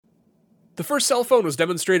The first cell phone was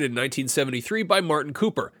demonstrated in 1973 by Martin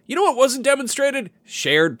Cooper. You know what wasn't demonstrated?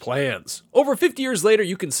 Shared plans. Over 50 years later,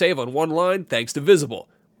 you can save on one line thanks to Visible.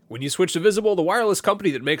 When you switch to Visible, the wireless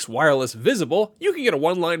company that makes wireless visible, you can get a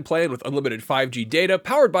one-line plan with unlimited 5G data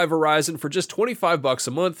powered by Verizon for just $25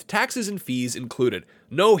 a month, taxes and fees included.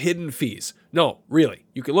 No hidden fees. No, really.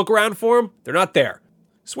 You can look around for them. They're not there.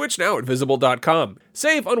 Switch now at Visible.com.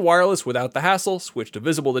 Save on wireless without the hassle. Switch to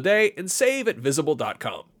Visible today and save at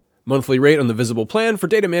Visible.com. Monthly rate on the Visible plan for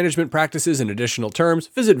data management practices and additional terms.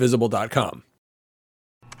 Visit Visible.com.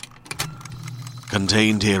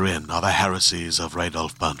 Contained herein are the heresies of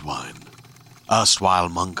Radolf Burntwine, erstwhile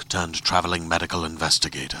monk turned traveling medical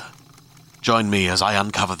investigator. Join me as I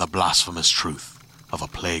uncover the blasphemous truth of a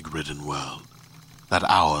plague-ridden world, that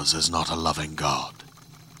ours is not a loving God,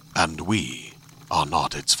 and we are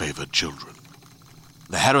not its favored children.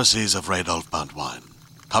 The heresies of Radolf Burntwine,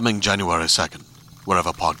 coming January 2nd,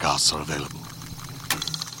 wherever podcasts are available.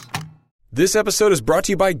 This episode is brought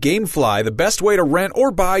to you by GameFly, the best way to rent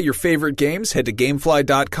or buy your favorite games. Head to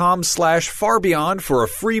gamefly.com/farbeyond for a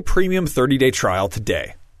free premium 30-day trial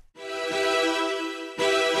today. Do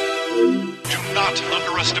not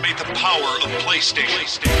underestimate the power of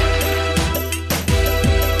PlayStation.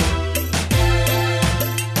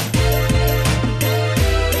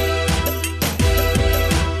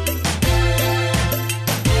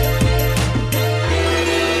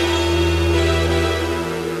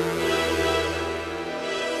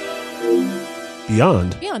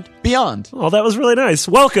 Beyond. Oh, that was really nice.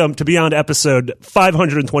 Welcome to Beyond episode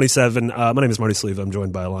 527. My name is Marty Sleeve. I'm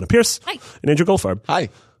joined by Alana Pierce. Hi. And Andrew Goldfarb. Hi.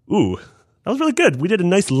 Ooh, that was really good. We did a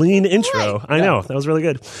nice lean intro. Right. I know. That was really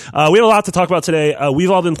good. We have a lot to talk about today. We've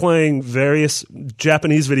all been playing various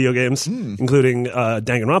Japanese video games, including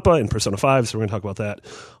Danganronpa and Persona 5, so we're going to talk about that.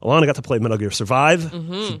 Alana got to play Metal Gear Survive.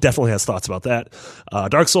 She definitely has thoughts about that.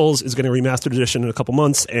 Dark Souls is getting a remastered edition in a couple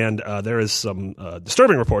months, and there is some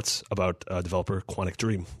disturbing reports about developer Quantic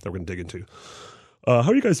Dream that we're going to dig into. How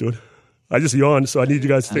are you guys doing? I just yawned, so I need you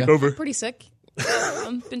guys to take over. Pretty sick.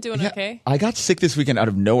 I've been doing okay. I got sick this weekend out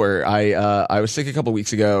of nowhere. I was sick a couple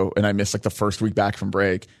weeks ago, and I missed like the first week back from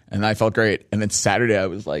break, and I felt great. And then Saturday, I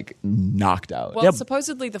was like knocked out. Well,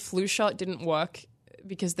 supposedly the flu shot didn't work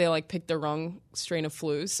because they like picked the wrong strain of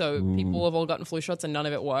flu. So people have all gotten flu shots, and none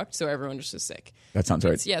of it worked. So everyone just is sick. That sounds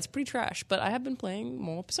right. It's pretty trash. But I have been playing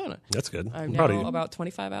more Persona. That's good. I'm now about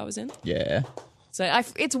 25 hours in. Yeah. So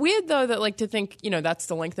it's weird though that like to think that's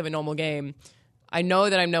the length of a normal game. I know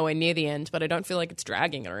that I'm nowhere near the end, but I don't feel like it's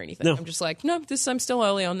dragging or anything. No. I'm just like, no, I'm still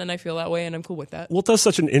early on, and I feel that way, and I'm cool with that. Well, it does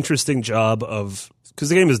such an interesting job of, because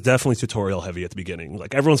the game is definitely tutorial heavy at the beginning.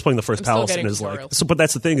 Like everyone's playing the first palace and is tutorials. like, so. But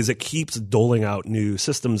that's the thing, is it keeps doling out new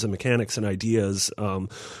systems and mechanics and ideas,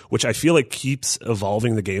 which I feel like keeps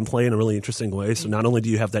evolving the gameplay in a really interesting way. So not only do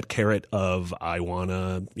you have that carrot of I want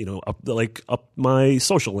to, up my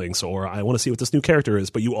social links, or I want to see what this new character is,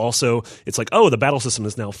 but you also, it's like, oh, the battle system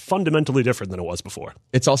is now fundamentally different than it was before.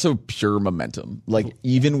 It's also pure momentum. Like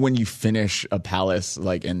even when you finish a palace,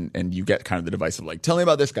 like and you get kind of the device of like, tell me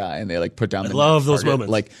about this guy, and they like put down. I love those moments.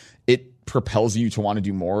 Like it propels you to want to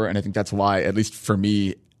do more, and I think that's why, at least for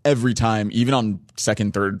me, every time, even on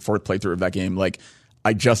second, third, fourth playthrough of that game, like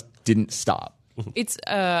I just didn't stop. It's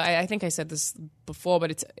I think I said this before,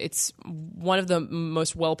 but it's one of the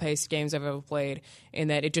most well-paced games I've ever played, in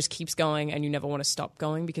that it just keeps going and you never want to stop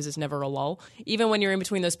going because it's never a lull. Even when you're in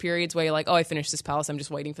between those periods where you're like, oh, I finished this palace, I'm just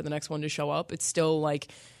waiting for the next one to show up, it's still like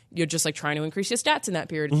you're just like trying to increase your stats in that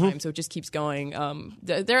period of time, so it just keeps going.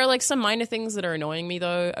 There are like some minor things that are annoying me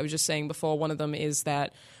though. I was just saying before, one of them is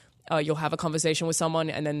that you'll have a conversation with someone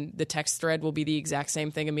and then the text thread will be the exact same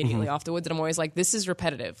thing immediately afterwards. And I'm always like, this is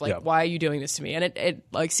repetitive. Like, why are you doing this to me? And it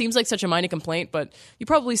like seems like such a minor complaint, but you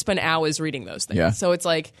probably spend hours reading those things. Yeah. So it's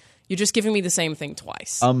like, you're just giving me the same thing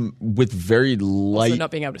twice. With very light. Also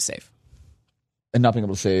not being able to save. And not being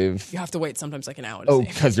able to save. You have to wait sometimes like an hour to save.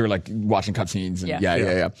 Because you're like watching cutscenes. And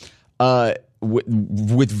Yeah.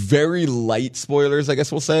 With very light spoilers, I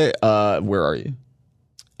guess we'll say. Where are you?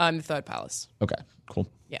 I'm the third palace. Okay, cool.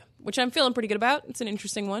 Yeah, which I'm feeling pretty good about. It's an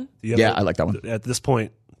interesting one. I like that one. At this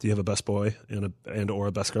point, do you have a best boy and or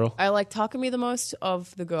a best girl? I like Takumi the most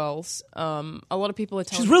of the girls. A lot of people are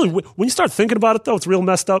telling She's me really, when you start thinking about it though, it's real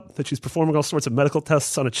messed up that she's performing all sorts of medical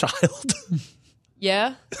tests on a child.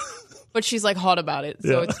 Yeah. But she's like hot about it,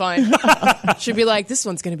 so it's fine. She'd be like, this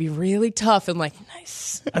one's going to be really tough. And like,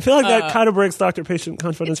 nice. I feel like that kind of breaks doctor-patient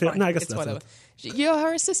confidence. It's fine. No, I guess it's that's whatever. it. You're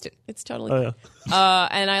her assistant. It's totally Oh, fine.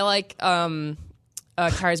 And I like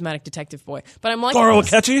charismatic detective boy. But I'm liking Goro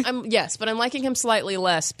Akechi? Yes, but I'm liking him slightly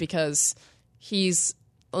less because he's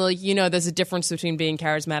like, you know, there's a difference between being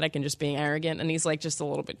charismatic and just being arrogant, and he's like just a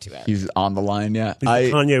little bit too arrogant. He's on the line, yeah. He's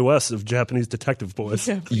the Kanye West of Japanese detective boys.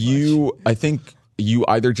 I think you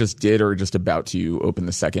either just did or just about to open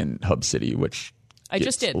the second hub city, which I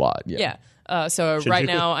just did a lot. Yeah. So Shinjuku? right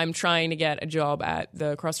now I'm trying to get a job at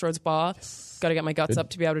the Crossroads bar. Got to get my guts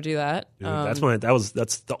up to be able to do that. Dude, that's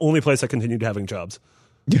the only place I continued having jobs.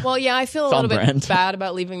 Well, yeah, I feel a on little bit brand. bad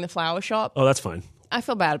about leaving the flower shop. Oh, that's fine. I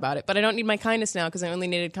feel bad about it, but I don't need my kindness now because I only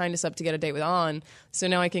needed kindness up to get a date with An. So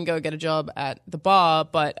now I can go get a job at the bar.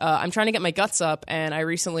 But I'm trying to get my guts up, and I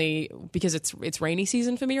recently, because it's rainy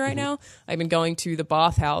season for me right now, I've been going to the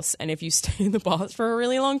bathhouse. And if you stay in the bath for a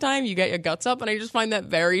really long time, you get your guts up, and I just find that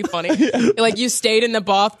very funny. Like you stayed in the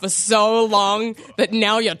bath for so long that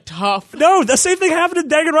now you're tough. No, the same thing happened in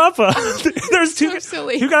Danganronpa. There's So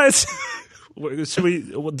silly. two guys. Should we?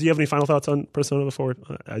 Do you have any final thoughts on Persona before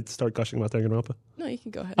I start gushing about Danganronpa? No, you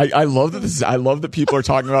can go ahead. I love that I love that people are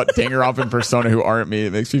talking about Danganronpa and Persona who aren't me.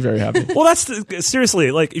 It makes me very happy. Well, that's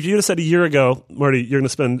seriously, like, if you had said a year ago, Marty, you're going to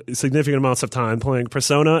spend significant amounts of time playing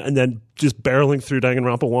Persona and then just barreling through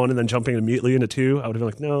Danganronpa 1 and then jumping immediately into 2, I would have been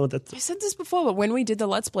like, no, that's... I said this before, but when we did the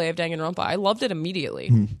Let's Play of Danganronpa, I loved it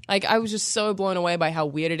immediately. Like, I was just so blown away by how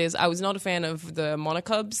weird it is. I was not a fan of the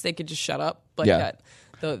Monocubs. They could just shut up. Like Yeah. that.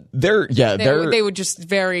 They were just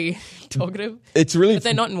very talkative. It's really But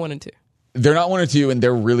they're not in 1 and 2. they're not 1 or 2, and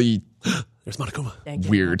they're really There's Monokuma.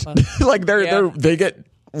 weird. Like they get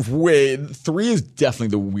way 3 is definitely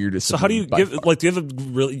the weirdest. So how do you give, like, do you have a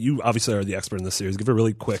really, you obviously are the expert in this series, give a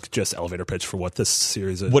really quick just elevator pitch for what this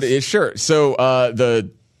series is. What it is? Sure. So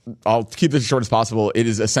I'll keep this as short as possible. It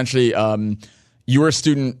is essentially you are a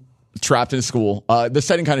student trapped in a school. The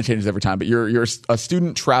setting kind of changes every time, but you're a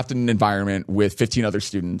student trapped in an environment with 15 other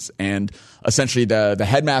students, and essentially the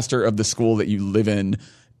headmaster of the school that you live in,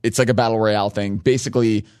 it's like a battle royale thing,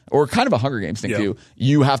 basically, or kind of a Hunger Games thing too.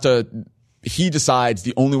 You have to. He decides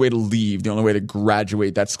the only way to leave, the only way to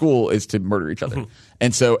graduate that school is to murder each other.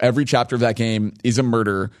 And so every chapter of that game is a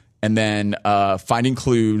murder, and then finding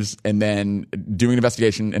clues, and then doing an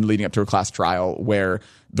investigation and leading up to a class trial where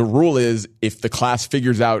the rule is if the class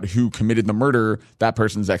figures out who committed the murder, that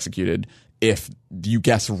person's executed. If you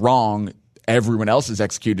guess wrong, everyone else is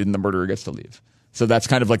executed and the murderer gets to leave. So that's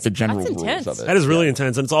kind of like the general That's rules intense. of it. That is really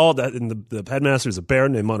intense, and it's all that. And the headmaster is a bear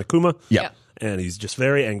named Monokuma. Yeah. And he's just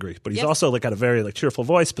very angry, but he's also like got a very like cheerful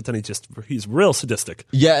voice. But then he's real sadistic.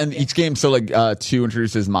 Yeah, and each game, so like 2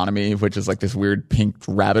 introduces Monami, which is like this weird pink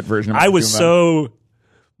rabbit version of Monokuma.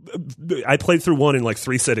 I played through 1 in like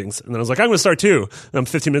 3 sittings, and then I was like, I'm going to start 2. And I'm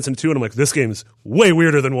 15 minutes into 2, and I'm like, this game's way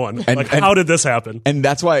weirder than 1. How did this happen? And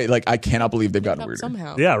that's why, like, I cannot believe they've gotten weirder.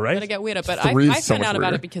 Somehow. Yeah, right? Gotta get weirder. But 3 I is so found much out about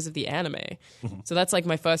weirder. it because of the anime. So that's like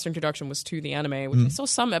my first introduction was to the anime, which I saw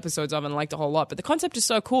some episodes of and liked a whole lot. But the concept is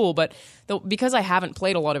so cool. But because I haven't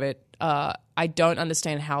played a lot of it, I don't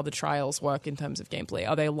understand how the trials work in terms of gameplay.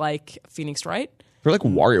 Are they like Phoenix Wright? They're like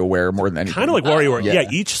WarioWare more than anything. Kind of like WarioWare. Yeah.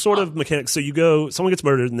 Yeah, each sort of mechanic. So you go, someone gets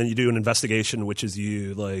murdered, and then you do an investigation, which is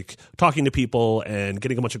you like talking to people and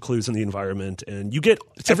getting a bunch of clues in the environment, and you get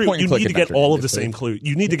you need to get all of the same clue.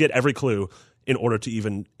 You need to get every clue in order to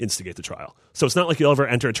even instigate the trial. So it's not like you'll ever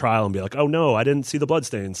enter a trial and be like, oh no, I didn't see the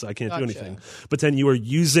bloodstains, so I can't do anything. But then you are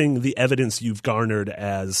using the evidence you've garnered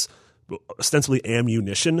as ostensibly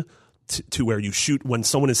ammunition to where you shoot when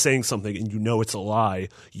someone is saying something and you know it's a lie,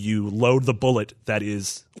 you load the bullet that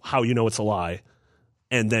is how you know it's a lie,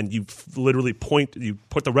 and then you literally put the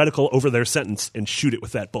reticle over their sentence and shoot it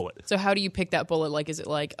with that bullet. So how do you pick that bullet? Like, is it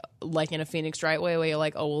like in a Phoenix Wright way where you're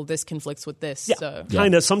like, oh, well, this conflicts with this? Yeah, So.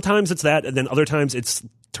 kind of. Sometimes it's that, and then other times it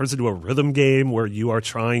turns into a rhythm game where you are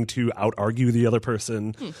trying to out-argue the other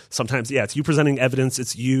person. Sometimes, it's you presenting evidence.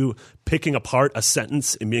 It's you picking apart a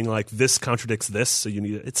sentence and being like, this contradicts this, so you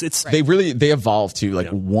need it. It's They evolve to like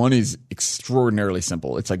 1 is extraordinarily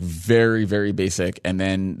simple. It's like very, very basic, and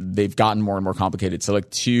then they've gotten more and more complicated. So like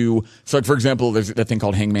 2, so like for example, there's that thing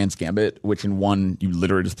called Hangman's Gambit, which in 1 you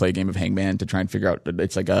literally just play a game of Hangman to try and figure out.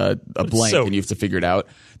 It's like a blank, and you have to figure it out.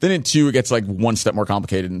 Then in 2 it gets like 1 step more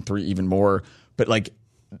complicated, and 3 even more. But like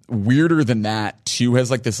weirder than that, 2 has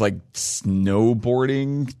like this like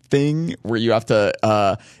snowboarding thing where you have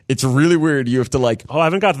to it's really weird. You have to like I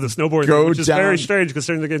haven't got to the snowboarding thing, which is very strange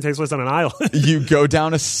considering the game takes place on an island. You go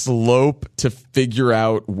down a slope to figure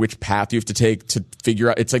out which path you have to take to figure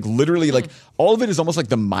out. It's like literally like all of it is almost like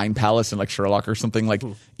the Mind Palace in like Sherlock or something. Like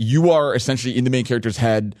you are essentially in the main character's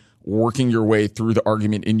head working your way through the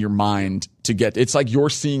argument in your mind to get. It's like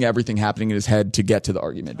you're seeing everything happening in his head to get to the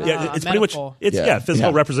argument. Yeah, it's pretty much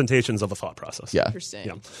physical representations of a thought process. Yeah. Interesting.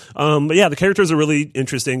 Yeah. But yeah, the characters are really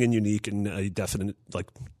interesting and unique in a definite like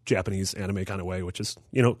Japanese anime kind of way, which is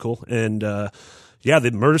cool. And Yeah,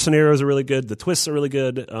 the murder scenarios are really good. The twists are really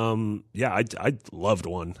good. I loved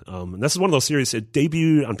 1. And this is one of those series. It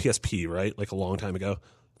debuted on PSP, right? Like a long time ago.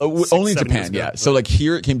 Only in Japan, yeah. So like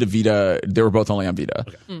here it came to Vita. They were both only on Vita,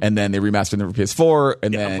 and then they remastered them for PS4.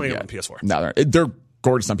 And then I'm playing it on PS4. No, they're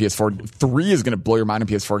gorgeous on PS4. 3 is going to blow your mind on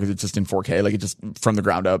PS4 because it's just in 4K, like it just from the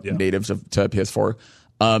ground up, native to PS4.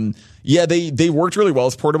 They worked really well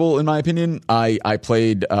as portable, in my opinion. I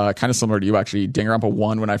played kind of similar to you actually. Danganronpa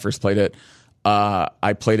 1 when I first played it.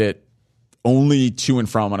 I played it only to and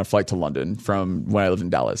from on a flight to London from when I lived in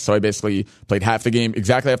Dallas. So I basically played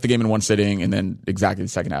exactly half the game in one sitting, and then exactly the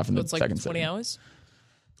second half in the second sitting. 20 hours?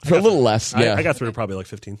 For a little less, yeah. I got through probably like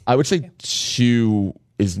 15. I would say 2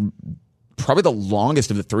 is probably the longest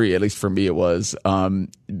of the 3, at least for me it was.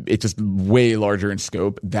 It's just way larger in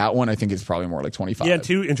scope. That one I think is probably more like 25. Yeah,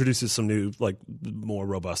 2 introduces some new, like, more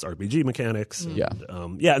robust RPG mechanics. Yeah.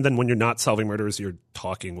 And then when you're not solving murders, you're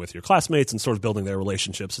talking with your classmates and sort of building their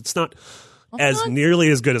relationships. It's not as nearly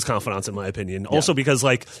as good as Confidants, in my opinion. Also because,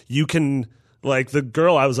 like, you can... Like, the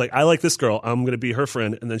girl, I was like, I like this girl. I'm going to be her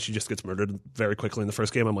friend. And then she just gets murdered very quickly in the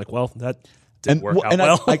first game. I'm like, well, that didn't work out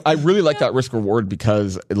well. I really like that risk reward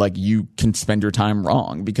because, like, you can spend your time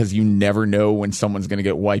wrong because you never know when someone's going to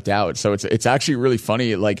get wiped out. So it's actually really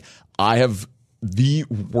funny. Like, I have the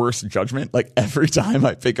worst judgment, like, every time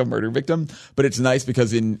I pick a murder victim. But it's nice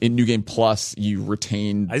because in New Game Plus, you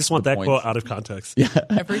retain. I just want that quote out of context. Yeah.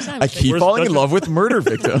 Every time. I keep falling in love with murder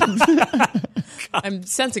victims. I'm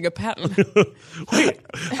sensing a pattern. Wait,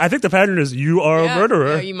 I think the pattern is you are a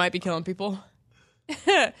murderer. Yeah, you might be killing people.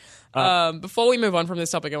 Before we move on from this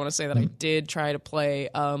topic, I want to say that I did try to play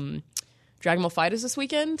Dragon Ball FighterZ this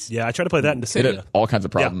weekend. Yeah, I tried to play that in Dissidia. It had all kinds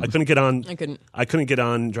of problems. Yeah, I couldn't get on. I couldn't get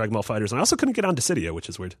on Dragon Ball FighterZ, and I also couldn't get on Dissidia, which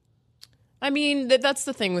is weird. I mean, that's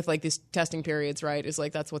the thing with like these testing periods, right? Is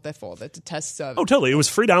like that's what they're for. That to test. Oh, totally. It was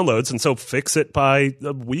free downloads, and so fix it by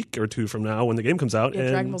a week or 2 from now when the game comes out. Yeah,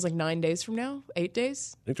 Dragon Ball's like 9 days from now, 8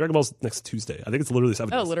 days. I think Dragon Ball's next Tuesday. I think it's literally 7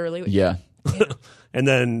 days. Oh, literally. Yeah. And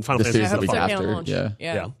then Final Fantasy. The week after. Launch.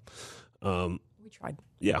 Yeah. We tried.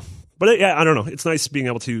 Yeah. But I don't know. It's nice being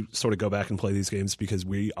able to sort of go back and play these games because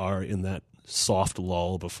we are in that soft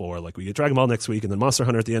lull before. Like, we get Dragon Ball next week, and then Monster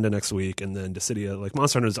Hunter at the end of next week, and then Dissidia. Like,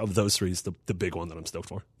 Monster Hunter is, of those 3, is the big one that I'm stoked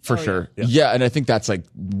for. For sure. Yeah, and I think that's, like,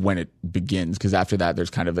 when it begins, because after that, there's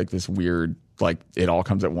kind of, like, this weird, like, it all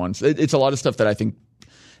comes at once. It's a lot of stuff that I think...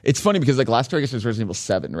 It's funny because, like, last year, I guess, was Resident Evil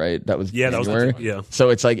 7, right? That was January. That was yeah. So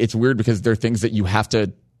it's, like, it's weird because there are things that you have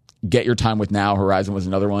to get your time with now. Horizon was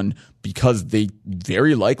another one because they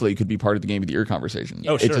very likely could be part of the Game of the Year conversation.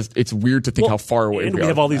 Oh, sure. It's weird to think how far away and we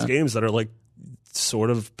have all these games that are like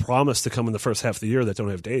sort of promised to come in the first half of the year that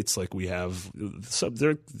don't have dates. Like we have,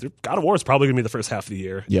 God of War is probably going to be the first half of the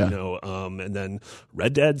year. Yeah. And then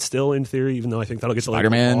Red Dead still in theory, even though I think that'll get to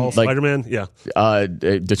Spider-Man, Spider-Man, yeah.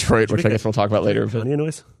 Detroit, which I guess we'll talk about later. Funny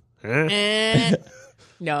noise.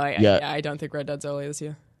 No, I don't think Red Dead's early this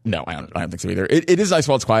year. No, I don't think so either. It is nice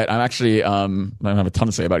while it's quiet. I'm actually, I don't have a ton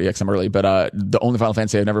to say about EX. I'm early, but the only Final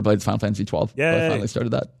Fantasy I've never played is Final Fantasy 12. Yeah, I finally started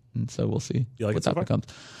that, and so we'll see what that becomes.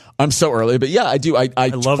 I'm so early, but yeah, I do. I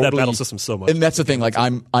love that battle system so much, and that's the thing. Like,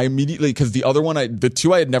 I immediately, because the other one, the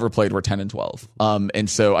 2 I had never played were 10 and 12. And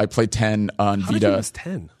so I played 10 on How Vita. did you miss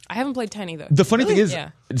 10? I haven't played 10 either. The funny thing is,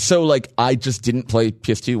 so like I just didn't play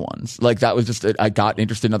PS2 ones. Like that was just I got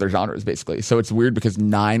interested in other genres basically. So it's weird because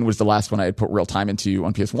 9 was the last one I had put real time into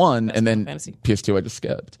on PS1, and then PS2 I just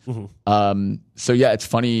skipped. Mm-hmm. So yeah, it's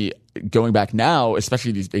funny going back now,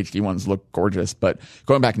 especially these HD ones look gorgeous, but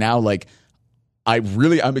going back now, like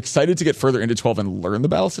I'm excited to get further into 12 and learn the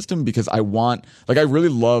battle system because I really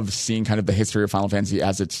love seeing kind of the history of Final Fantasy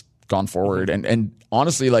as it's gone forward, and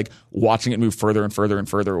honestly, like watching it move further and further and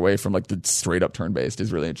further away from like the straight up turn based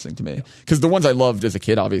is really interesting to me. Because the ones I loved as a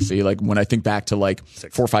kid, obviously, like when I think back to like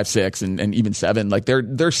 4, 5, 6, and even 7, like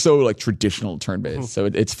they're so like traditional turn based. So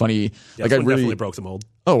it's funny. Yeah, like I really definitely broke the mold.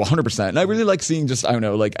 Oh, 100%. And I really like seeing just I don't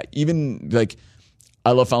know, like even like.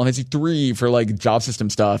 I love Final Fantasy 3 for like job system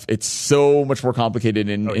stuff. It's so much more complicated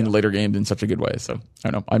in later games in such a good way. So I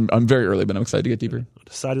don't know. I'm very early, but I'm excited to get deeper.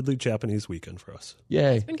 Decidedly Japanese weekend for us.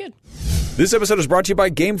 Yay. It's been good. This episode is brought to you by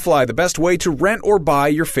GameFly, the best way to rent or buy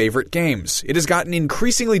your favorite games. It has gotten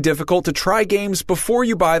increasingly difficult to try games before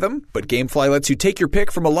you buy them, but GameFly lets you take your pick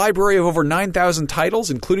from a library of over 9,000 titles,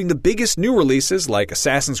 including the biggest new releases like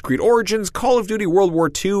Assassin's Creed Origins, Call of Duty World War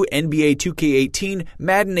II, NBA 2K18,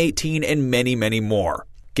 Madden 18, and many, many more.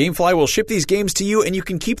 GameFly will ship these games to you, and you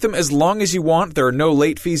can keep them as long as you want. There are no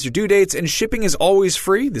late fees or due dates, and shipping is always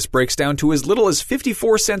free. This breaks down to as little as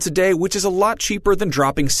 54 cents a day, which is a lot cheaper than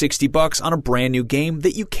dropping $60 on a brand new game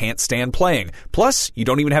that you can't stand playing. Plus, you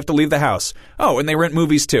don't even have to leave the house. Oh, and they rent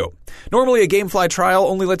movies too. Normally, a GameFly trial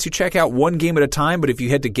only lets you check out one game at a time, but if you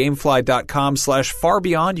head to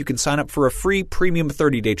gamefly.com/farbeyond, you can sign up for a free premium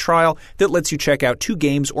 30-day trial that lets you check out 2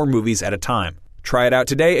 games or movies at a time. Try it out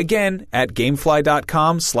today, again, at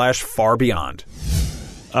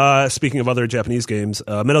gamefly.com/farbeyond. Speaking of other Japanese games,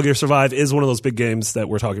 Metal Gear Survive is one of those big games that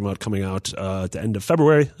we're talking about coming out at the end of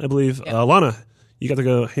February, I believe. Yeah. Lana, you got to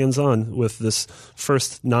go hands-on with this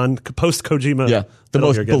first post-Kojima Yeah, the Metal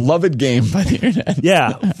most Gear game. beloved game by the internet.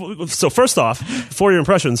 Yeah. So first off, for your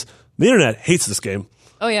impressions, the internet hates this game.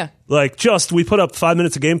 Oh, yeah. Like, we put up 5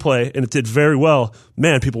 minutes of gameplay, and it did very well.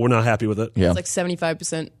 Man, people were not happy with it. Yeah. It's like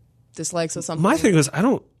 75% dislikes or something. My thing was,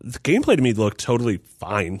 the gameplay to me looked totally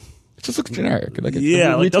fine. It just looks generic. Like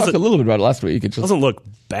Yeah, we it talked doesn't- a little bit about it last week. It It just doesn't look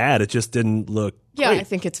bad. It just didn't look Yeah, great. I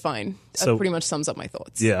think it's fine. So- That pretty much sums up my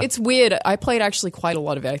thoughts. Yeah. It's weird. I played actually quite a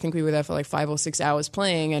lot of it. I think we were there for like 5 or 6 hours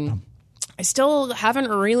playing, and I still haven't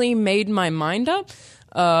really made my mind up.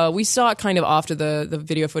 We saw it kind of after the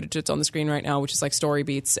video footage that's on the screen right now, which is like story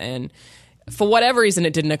beats, and for whatever reason,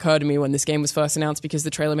 it didn't occur to me when this game was first announced because the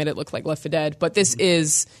trailer made it look like Left 4 Dead. But this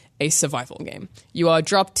is a survival game. You are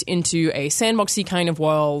dropped into a sandboxy kind of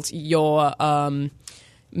world. Your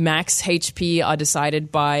max HP are decided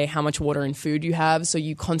by how much water and food you have. So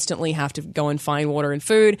you constantly have to go and find water and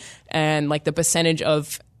food. And like the percentage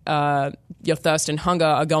of your thirst and hunger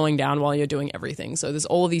are going down while you're doing everything. So there's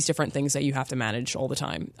all of these different things that you have to manage all the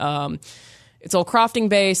time. It's all crafting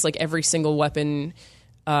based. Like every single weapon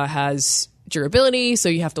has durability, so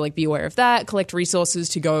you have to like be aware of that, collect resources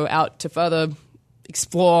to go out to further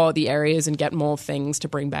explore the areas and get more things to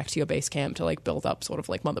bring back to your base camp to like build up sort of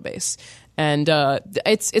like mother base. And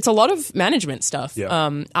it's a lot of management stuff.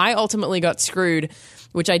 Yeah. I ultimately got screwed,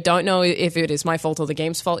 which I don't know if it is my fault or the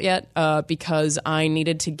game's fault yet, because I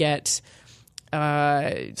needed to get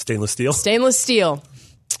Stainless steel. stainless steel.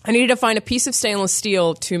 I needed to find a piece of stainless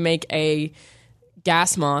steel to make a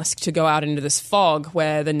gas mask to go out into this fog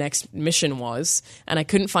where the next mission was, and I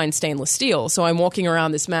couldn't find stainless steel. So I'm walking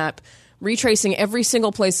around this map, retracing every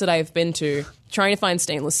single place that I've been to, trying to find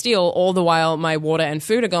stainless steel, all the while my water and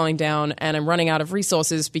food are going down, and I'm running out of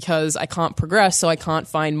resources because I can't progress, so I can't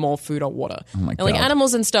find more food or water. my And like God.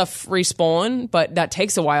 animals and stuff respawn, but that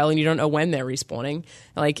takes a while, and you don't know when they're respawning.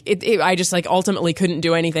 Like I just like ultimately couldn't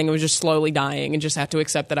do anything. I was just slowly dying, and just had to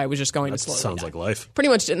accept that I was just going to slowly Sounds die. like life. Pretty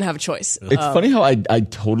much didn't have a choice. It's funny how I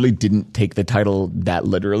totally didn't take the title that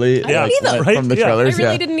literally. Yeah, didn't either. right? From the Yeah. trailers. I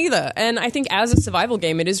really yeah. didn't either, and I think as a survival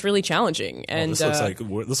game, it is really challenging. And This looks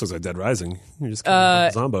like Dead Rising. You're just killing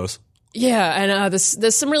zombos. yeah, and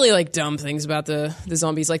there's some really like dumb things about the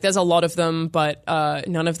zombies. Like there's a lot of them, but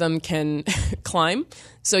none of them can climb.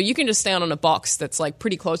 So you can just stand on a box that's like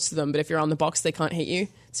pretty close to them, but if you're on the box, they can't hit you.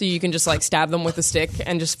 So you can just like stab them with a stick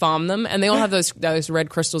and just farm them. And they all have those red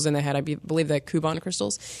crystals in their head. I believe they're Kuban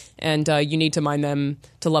crystals. And you need to mine them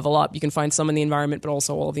to level up. You can find some in the environment, but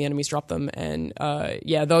also all of the enemies drop them. And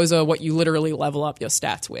those are what you literally level up your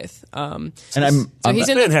stats with. And So he's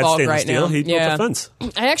in Man the had fog stainless right steel. now. He built a fence.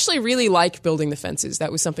 I actually really like building the fences.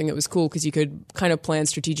 That was something that was cool because you could kind of plan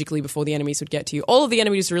strategically before the enemies would get to you. All of the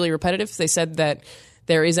enemies are really repetitive. They said that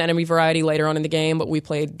there is enemy variety later on in the game, but we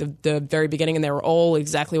played the very beginning, and they were all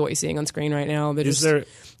exactly what you're seeing on screen right now. They're just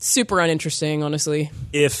super uninteresting, honestly.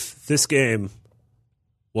 If this game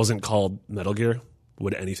wasn't called Metal Gear,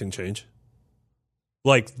 would anything change?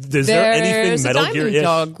 Like, is there anything There's Metal a Gear Diamond ish?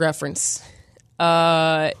 Dog reference.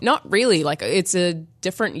 Not really. Like it's a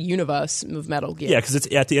different universe of Metal Gear. Yeah, because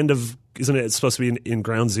it's at the end of, isn't it? It's supposed to be in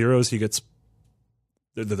Ground Zeroes. He gets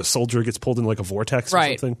the soldier gets pulled in like a vortex or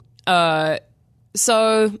Right. something.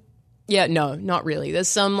 So, yeah, no, not really. There's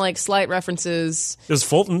some like slight references. There's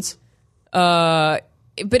Fulton's.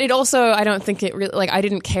 But it also, I don't think it really, like, I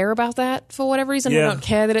didn't care about that for whatever reason. Yeah. I don't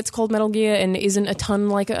care that it's called Metal Gear and isn't a ton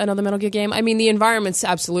like another Metal Gear game. I mean, the environments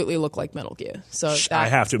absolutely look like Metal Gear. So I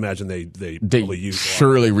have to imagine they They probably use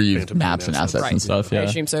surely reuse Phantom maps and Pain assets Right. and stuff. I Yeah.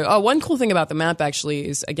 assume so. One cool thing about the map actually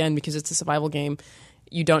is, again, because it's a survival game,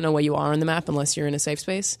 you don't know where you are on the map unless you're in a safe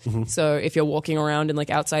space. Mm-hmm. So if you're walking around in like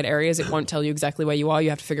outside areas, it won't tell you exactly where you are. You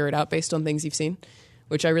have to figure it out based on things you've seen,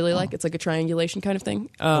 which I really like. It's like a triangulation kind of thing.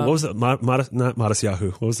 What was it? Not Modest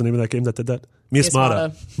Yahoo. What was the name of that game that did that? Miasmata.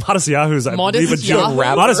 Miasmata. Modest Yahoo's, I Modest believe, Yahoo?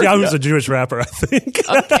 Modest Yahoo's a Jewish rapper, I think.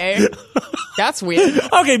 Okay. That's weird.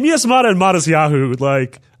 Okay, Miasmata and Modest Yahoo,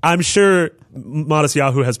 like, I'm sure Modest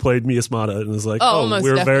Yahoo has played Miasmata and is like, Oh, most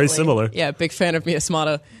we're very definitely. similar. Yeah, big fan of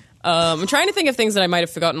Miasmata. I'm trying to think of things that I might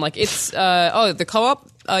have forgotten. Like it's the co-op.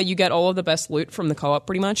 You get all of the best loot from the co-op,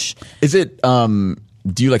 pretty much. Is it?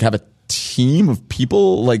 Do you like have a team of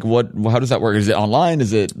people? Like what? How does that work? Is it online?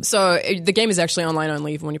 Is it? So the game is actually online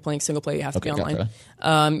only. Even when you're playing single player, you have to be online.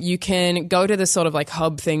 Gotcha. You can go to this sort of like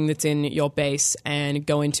hub thing that's in your base and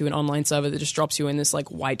go into an online server that just drops you in this like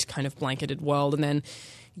white kind of blanketed world, and then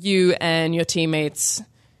you and your teammates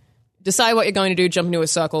decide what you're going to do. Jump into a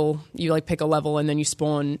circle. You like pick a level, and then you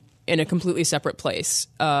spawn in a completely separate place.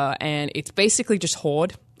 And it's basically just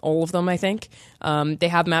Horde. All of them, I think. They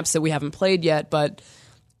have maps that we haven't played yet, but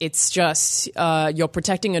it's just you're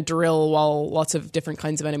protecting a drill while lots of different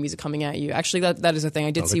kinds of enemies are coming at you. Actually, that is a thing.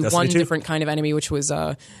 I did see one different kind of enemy, which was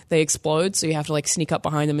they explode, so you have to like sneak up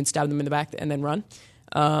behind them and stab them in the back and then run.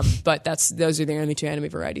 But those are the only two enemy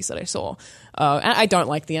varieties that I saw. I don't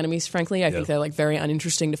like the enemies, frankly. I think they're like very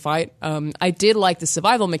uninteresting to fight. I did like the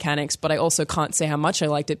survival mechanics, but I also can't say how much I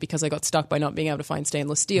liked it because I got stuck by not being able to find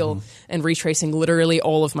stainless steel and retracing literally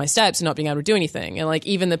all of my steps and not being able to do anything. And like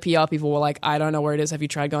even the PR people were like, I don't know where it is. Have you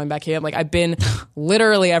tried going back here? I'm like, I've been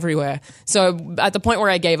literally everywhere. So at the point where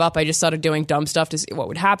I gave up, I just started doing dumb stuff to see what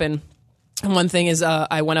would happen. And one thing is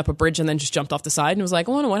I went up a bridge and then just jumped off the side and was like,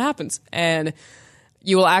 I wonder what happens. And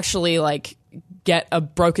you will actually like get a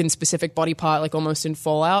broken specific body part, like almost in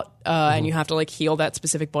Fallout, and you have to like heal that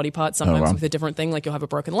specific body part sometimes with a different thing. Like you'll have a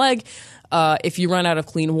broken leg. If you run out of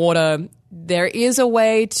clean water, there is a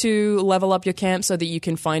way to level up your camp so that you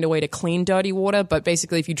can find a way to clean dirty water. But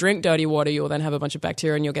basically, if you drink dirty water, you'll then have a bunch of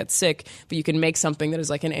bacteria and you'll get sick. But you can make something that is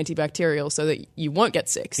like an antibacterial so that you won't get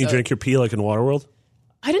sick. You drink your pee like in Waterworld?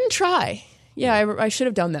 I didn't try. Yeah, I should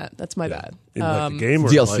have done that. That's my bad. In like a game or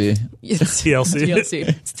DLC. It's TLC. DLC.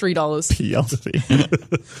 It's $3.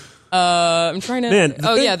 PLC. I'm trying to. Man,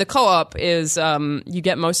 the co-op is you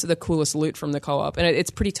get most of the coolest loot from the co-op, and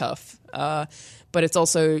it's pretty tough. But it's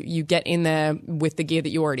also you get in there with the gear that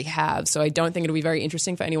you already have. So I don't think it'll be very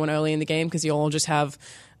interesting for anyone early in the game because you'll all just have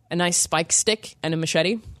a nice spike stick and a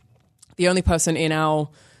machete. The only person in our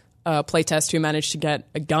playtest who managed to get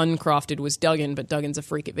a gun crafted was Duggan, but Duggan's a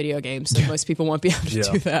freak at video games, so most people won't be able to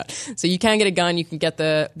do that. So you can get a gun, you can get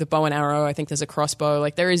the bow and arrow. I think there's a crossbow.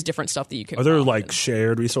 Like there is different stuff that you can. Are there like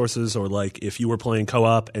shared resources, or like if you were playing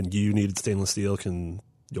co-op and you needed stainless steel, can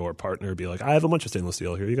your partner be like, I have a bunch of stainless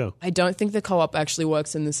steel, here you go? I don't think the co-op actually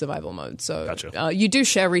works in the survival mode. So Gotcha. You do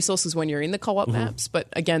share resources when you're in the co-op maps, but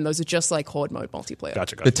again, those are just like Horde mode multiplayer.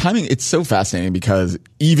 Gotcha. The timing, it's so fascinating because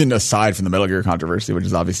even aside from the Metal Gear controversy, which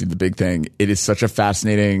is obviously the big thing, it is such a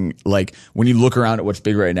fascinating, like when you look around at what's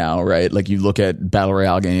big right now, right? Like you look at Battle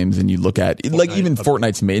Royale games and you look at like even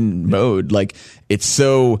Fortnite's main mode, like it's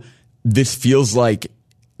so, this feels like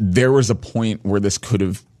there was a point where this could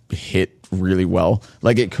have hit really well.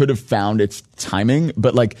 Like it could have found its timing,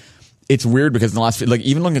 but like it's weird because in the last, like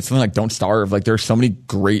even looking at something like Don't Starve, like there's so many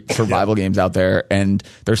great survival games out there, and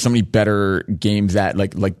there's so many better games that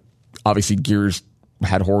like obviously Gears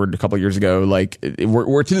had Horde a couple of years ago. Like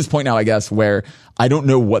we're to this point now, I guess, where I don't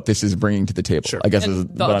know what this is bringing to the table. Sure. I guess And is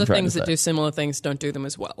the what other I'm trying things to that say. do similar things don't do them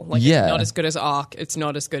as well. Like Yeah. it's not as good as Ark. It's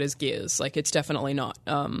not as good as Gears. Like it's definitely not.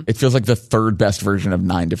 It feels like the third best version of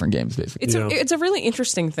 9 different games, basically. It's a really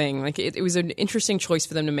interesting thing. Like it was an interesting choice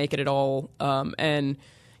for them to make it at all. And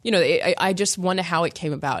you know, I just wonder how it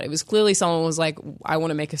came about. It was clearly someone was like, I want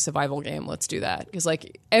to make a survival game. Let's do that. Because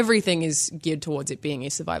like everything is geared towards it being a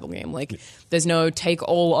survival game. Like there's no take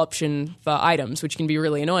all option for items, which can be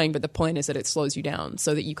really annoying. But the point is that it slows you down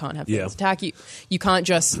so that you can't have things attack you. You can't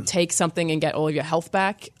just take something and get all of your health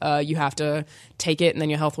back. You have to take it and then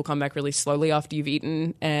your health will come back really slowly after you've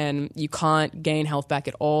eaten. And you can't gain health back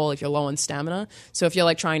at all if you're low on stamina. So if you're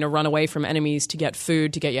like trying to run away from enemies to get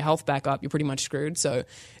food to get your health back up, you're pretty much screwed. So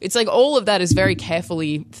it's like all of that is very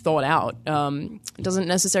carefully thought out. It doesn't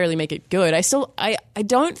necessarily make it good. I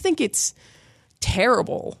don't think it's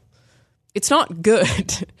terrible. It's not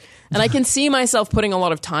good. And I can see myself putting a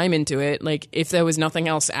lot of time into it. Like if there was nothing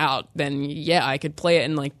else out, then yeah, I could play it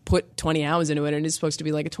and like put 20 hours into it. And it's supposed to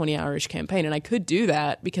be like a 20-hour-ish campaign. And I could do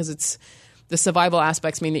that because it's the survival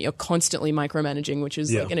aspects mean that you're constantly micromanaging, which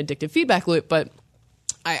is like an addictive feedback loop. But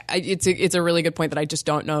it's a really good point that I just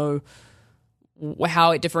don't know how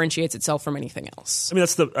it differentiates itself from anything else. I mean,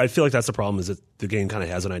 I feel like that's the problem, is that the game kind of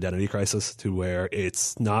has an identity crisis to where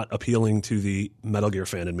it's not appealing to the Metal Gear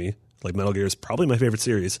fan in me. Like Metal Gear is probably my favorite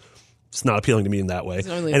series. It's not appealing to me in that way.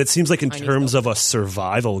 And it seems like in terms of a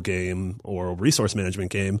survival game or a resource management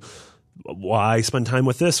game, why spend time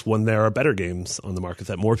with this when there are better games on the market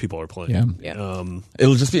that more people are playing? Yeah.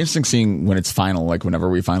 It'll just be interesting seeing when it's final, like whenever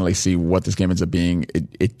we finally see what this game ends up being.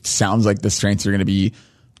 It sounds like the strengths are going to be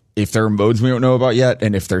if there are modes we don't know about yet,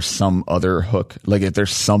 and if there's some other hook, like if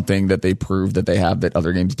there's something that they prove that they have that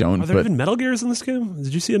other games don't. Are there even Metal Gears in this game?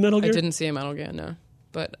 Did you see a Metal Gear? I didn't see a Metal Gear, no.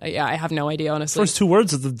 But yeah, I have no idea, honestly. First two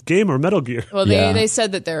words of the game are Metal Gear. Well, they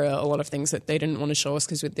said that there are a lot of things that they didn't want to show us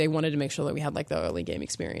because they wanted to make sure that we had like the early game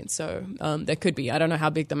experience. So there could be. I don't know how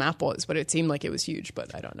big the map was, but it seemed like it was huge.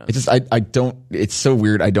 But I don't know. It's just I don't. It's so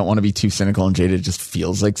weird. I don't want to be too cynical and jaded. It just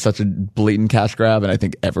feels like such a blatant cash grab, and I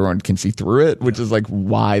think everyone can see through it, which is like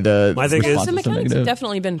why the mechanics have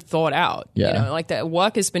definitely been thought out. Yeah, you know, like the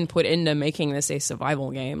work has been put into making this a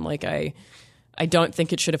survival game. Like I don't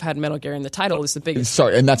think it should have had Metal Gear in the title is the biggest.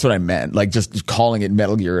 Sorry, and that's what I meant. Like, just calling it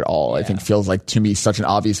Metal Gear at all, I think feels like, to me, such an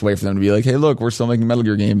obvious way for them to be like, hey, look, we're still making Metal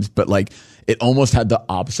Gear games. But, like, it almost had the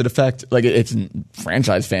opposite effect. Like, it's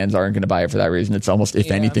franchise fans aren't going to buy it for that reason. It's almost, if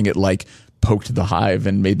anything, it, like, poked the hive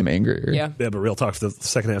and made them angrier. Yeah, but real talk, the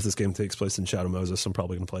second half of this game takes place in Shadow Moses. I'm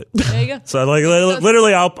probably going to play it. There you go. So, like,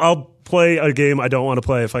 literally, I'll play a game I don't want to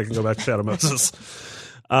play if I can go back to Shadow Moses.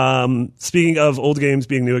 Speaking of old games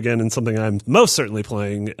being new again, and something I'm most certainly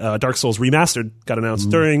playing, Dark Souls Remastered got announced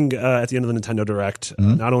during at the end of the Nintendo Direct.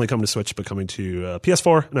 Not only coming to Switch, but coming to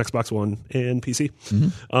PS4 and Xbox One and PC.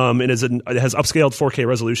 It has upscaled 4K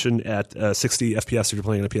resolution at 60 FPS if you're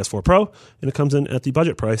playing on a PS4 Pro, and it comes in at the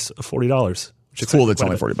budget price of $40. Which is cool. That's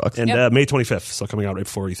only $40. And May 25th, so coming out right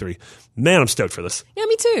before E3. Man, I'm stoked for this. Yeah,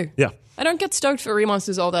 me too. Yeah. I don't get stoked for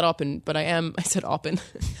remasters all that often, but I said often.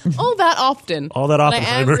 all that often. All that often.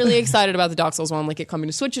 I am really excited about the Dark Souls one. Like, it coming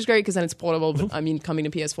to Switch is great because then it's portable, but I mean, coming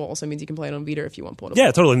to PS4 also means you can play it on Vita if you want portable.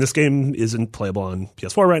 Yeah, totally. And this game isn't playable on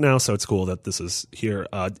PS4 right now, so it's cool that this is here.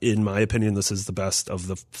 In my opinion, this is the best of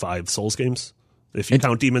the 5 Souls games. If you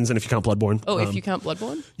count Demons and if you count Bloodborne. Oh, if you count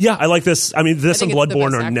Bloodborne? Yeah, I like this. I mean, this and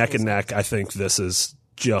Bloodborne are neck and stuff. neck. I think this is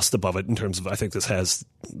just above it in terms of, I think this has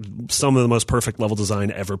some of the most perfect level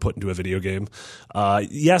design ever put into a video game.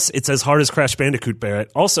 Yes, it's as hard as Crash Bandicoot,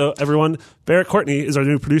 Barrett. Also, everyone, Barrett Courtney is our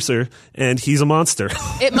new producer, and he's a monster.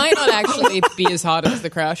 It might not actually be as hard as the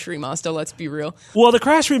Crash remaster, let's be real. Well, the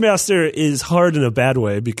Crash remaster is hard in a bad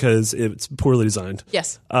way because it's poorly designed.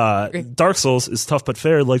 Yes. Dark Souls is tough but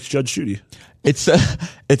fair, like Judge Judy. It's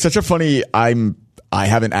such a funny. I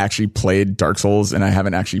haven't actually played Dark Souls and I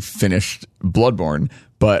haven't actually finished Bloodborne,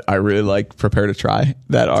 but I really like Prepare to Try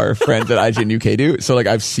that our friends at IGN UK do. So like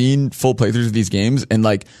I've seen full playthroughs of these games and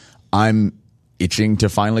like I'm itching to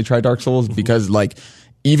finally try Dark Souls because like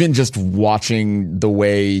even just watching the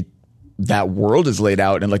way that world is laid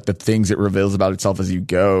out and like the things it reveals about itself as you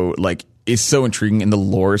go, like is so intriguing and the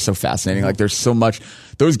lore is so fascinating. Like there's so much,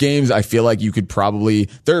 those games I feel like you could probably,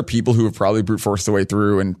 there are people who have probably brute forced their way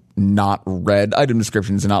through and not read item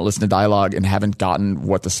descriptions and not listened to dialogue and haven't gotten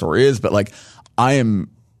what the story is. But like I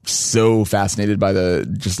am so fascinated by the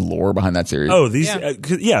just lore behind that series. Oh, these,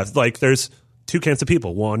 like there's two camps of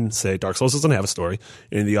people. One say Dark Souls doesn't have a story,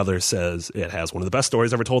 and the other says it has one of the best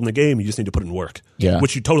stories ever told in the game. You just need to put it in work,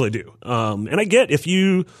 which you totally do. And I get if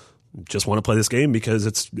you just want to play this game because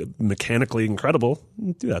it's mechanically incredible,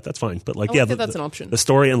 do that. That's fine. But like, that's an option. The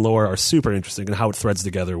story and lore are super interesting, and how it threads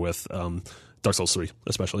together with Dark Souls 3,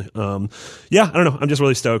 especially. I don't know. I'm just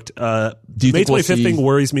really stoked. May 25th thing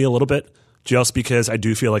worries me a little bit, just because I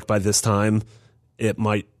do feel like by this time it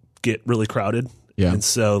might get really crowded. Yeah. And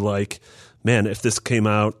so like, man, if this came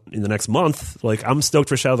out in the next month, like I'm stoked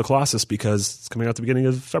for Shadow of the Colossus because it's coming out at the beginning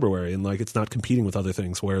of February and like it's not competing with other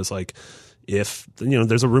things. Whereas like if,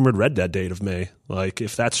 there's a rumored Red Dead date of May, like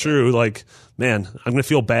if that's true, like, man, I'm going to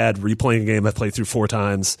feel bad replaying a game I've played through 4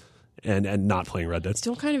 times and not playing Red Dead.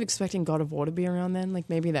 Still kind of expecting God of War to be around then. Like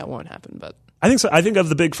maybe that won't happen, but I think so. I think of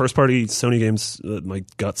the big first-party Sony games, my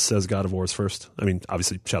gut says God of War is first. I mean,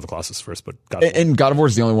 obviously Shadow of the Colossus first, but God of War. And God of War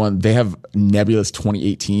is the only one. They have nebulous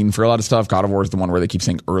 2018 for a lot of stuff. God of War is the one where they keep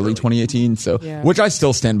saying early 2018, so which I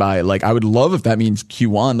still stand by. Like, I would love if that means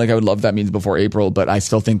Q1. Like, I would love if that means before April. But I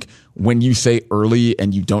still think when you say early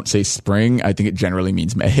and you don't say spring, I think it generally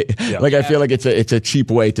means May. Yeah. I feel like it's a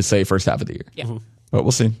cheap way to say first half of the year. Yeah, but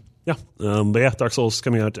we'll see. Yeah. But yeah, Dark Souls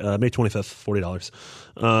coming out May 25th, $40.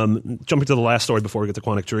 Jumping to the last story before we get to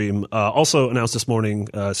Quantic Dream. Also announced this morning,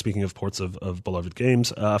 speaking of ports of beloved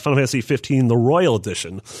games, Final Fantasy 15, the Royal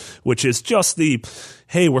Edition, which is just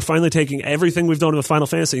hey, we're finally taking everything we've done with Final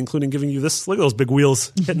Fantasy, including giving you this, look at those big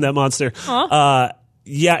wheels hitting that monster.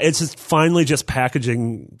 Yeah, it's just finally just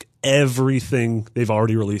packaging everything they've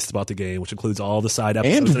already released about the game, which includes all the side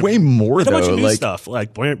episodes. And way more, though. A bunch of new stuff,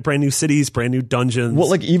 like brand new cities, brand new dungeons. Well,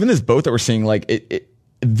 like even this boat that we're seeing, like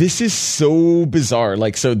this is so bizarre.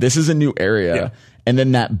 Like, so this is a new area. Yeah. And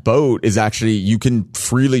then that boat is actually, you can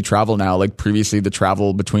freely travel now. Like previously, the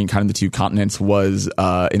travel between kind of the two continents was in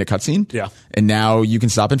a cutscene. Yeah. And now you can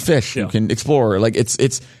stop and fish. Yeah. You can explore. Like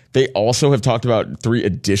they also have talked about 3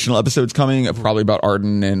 additional episodes coming, probably about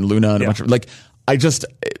Arden and Luna and a bunch of, like,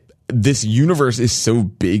 this universe is so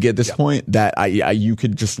big at this point that you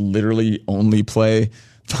could just literally only play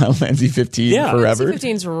Final Fantasy 15 forever. Fantasy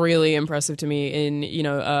 15 is really impressive to me in,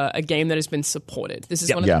 a game that has been supported. This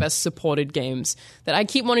is one of the best supported games that I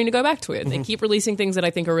keep wanting to go back to it. They keep releasing things that I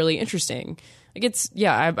think are really interesting. Like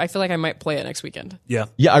I feel like I might play it next weekend. Yeah.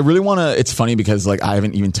 Yeah, I really want to. It's funny because like I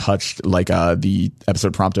haven't even touched like the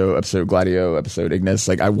episode Prompto, episode Gladio, episode Ignis.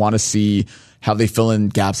 Like I want to see how they fill in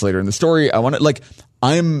gaps later in the story. I want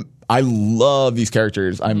to I love these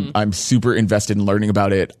characters. I'm super invested in learning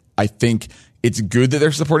about it. I think it's good that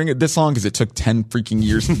they're supporting it this long because it took 10 freaking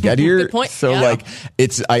years to get here. Good point. So yeah.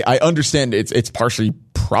 I understand it's partially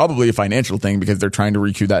probably a financial thing because they're trying to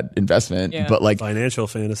recoup that investment. Yeah. But like Financial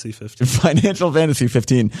Fantasy 15. Financial Fantasy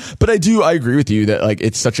 15. But I agree with you that like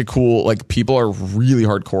it's such a cool, like people are really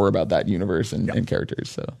hardcore about that universe and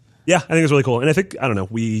characters. So Yeah, I think it's really cool. And I think, I don't know,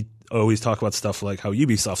 we always talk about stuff like how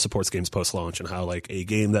Ubisoft supports games post-launch and how like a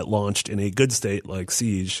game that launched in a good state like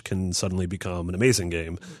Siege can suddenly become an amazing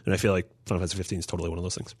game. And I feel like Final Fantasy 15 is totally one of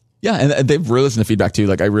those things. yeah, and they've really listened to feedback too.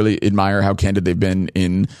 Like I really admire how candid they've been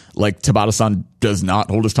in like Tabata-san does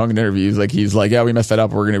not hold his tongue in interviews. Like he's like, yeah, we messed that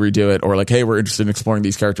up. We're going to redo it. Or like, hey, we're interested in exploring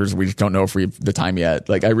these characters. We just don't know if we have the time yet.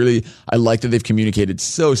 Like I like that they've communicated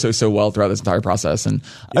so well throughout this entire process. And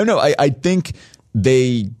I don't know. I think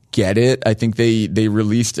they get it. I think they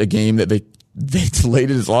released a game that they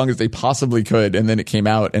delayed it as long as they possibly could, and then it came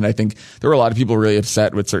out. And I think there were a lot of people really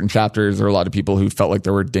upset with certain chapters. There were a lot of people who felt like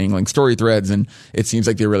there were dangling story threads, and it seems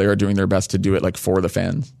like they really are doing their best to do it like for the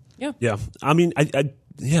fans. Yeah. I mean,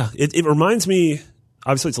 it reminds me,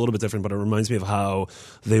 obviously it's a little bit different, but it reminds me of how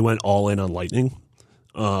they went all in on Lightning.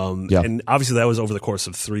 And obviously that was over the course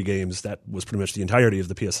of 3 games. That was pretty much the entirety of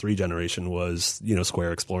the PS3 generation was,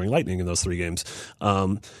 Square exploring Lightning in those 3 games.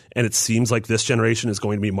 And it seems like this generation is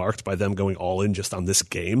going to be marked by them going all in just on this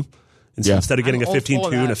game. And so instead of getting a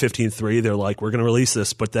 15.2 and a 15.3, they're like, we're going to release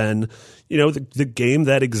this. But then, the game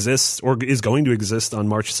that exists or is going to exist on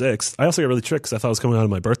March 6th, I also got really tricked because I thought it was coming out on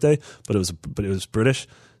my birthday, but it was British.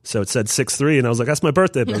 So it said 6/3, and I was like, that's my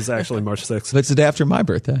birthday, but it was actually March 6th. That's the day after my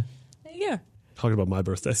birthday. Yeah. Talking about my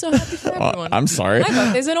birthday. So happy for everyone. I'm sorry. My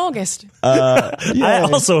birthday's in August. I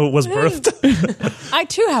also was birthed. I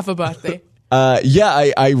too have a birthday.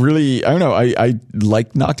 I really, I don't know. I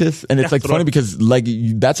like Noctis, and it's like funny because like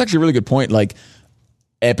that's actually a really good point. Like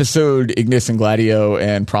episode Ignis and Gladio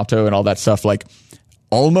and Prompto and all that stuff, like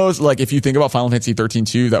almost like if you think about Final Fantasy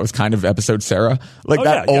 13-2, that was kind of episode Sarah. Like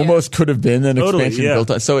almost could have been an expansion built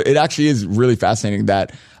on. So it actually is really fascinating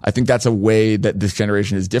that I think that's a way that this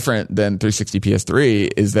generation is different than 360 PS3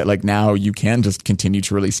 is that like now you can just continue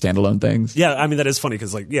to release standalone things. Yeah, I mean, that is funny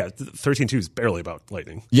because 13.2 is barely about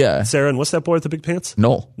Lightning. Yeah. Sarah, and what's that boy with the big pants?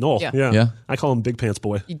 Noel. Yeah. I call him Big Pants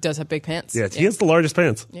Boy. He does have big pants. Yeah, he has the largest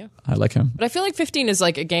pants. Yeah. I like him. But I feel like 15 is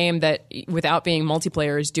like a game that, without being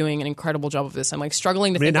multiplayer, is doing an incredible job of this. I'm like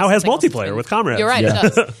struggling to think. It now has multiplayer with comrades. You're right, it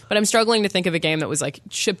does. But I'm struggling to think of a game that was like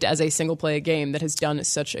shipped as a single player game that has done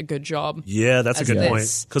such a good job. Yeah, that's a good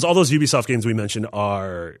point. Because all those Ubisoft games we mentioned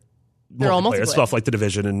are all multiplayer. Stuff like The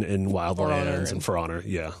Division and Wildlands and For Honor.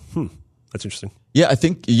 Yeah. That's interesting. Yeah, I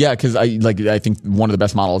think because I think one of the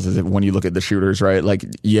best models is when you look at the shooters, right? Like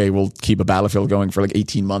EA will keep a Battlefield going for like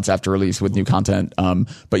 18 months after release with new content.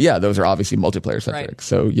 But yeah, those are obviously multiplayer centric. Right.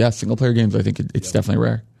 So yeah, single player games, I think it's definitely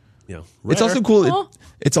rare. Yeah, it's also cool.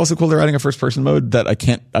 It's also cool they're adding a first person mode that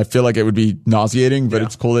I feel like it would be nauseating, but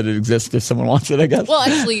it's cool that it exists if someone wants it, I guess. Well,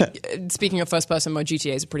 actually, speaking of first person mode,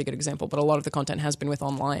 GTA is a pretty good example, but a lot of the content has been with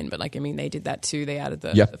online. But they did that too. They added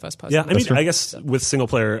the first person. Yeah, I mean, I guess with single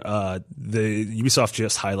player, the Ubisoft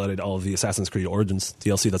just highlighted all of the Assassin's Creed Origins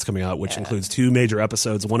DLC that's coming out, which includes 2 major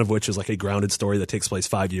episodes, one of which is like a grounded story that takes place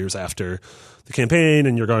 5 years after the campaign,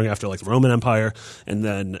 and you're going after like the Roman Empire, and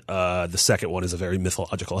then the second one is a very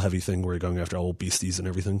mythological heavy thing where you're going after old beasties and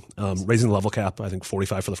everything. Raising the level cap, I think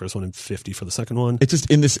 45 for the first one and 50 for the second one. It's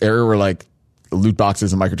just in this era where like loot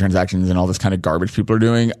boxes and microtransactions and all this kind of garbage people are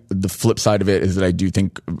doing. The flip side of it is that I do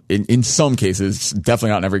think in some cases, definitely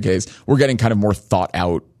not in every case, we're getting kind of more thought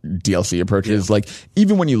out DLC approaches. Like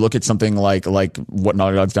even when you look at something like what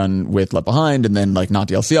Naughty Dog's done with Left Behind, and then like not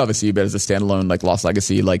DLC obviously, but as a standalone like Lost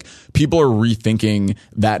Legacy, like people are rethinking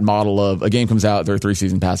that model of a game comes out, there are 3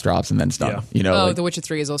 season pass drops, and then it's done. The Witcher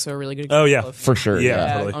 3 is also a really good example. Oh yeah, for sure.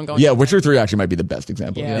 Totally. Yeah, Witcher 3 actually might be the best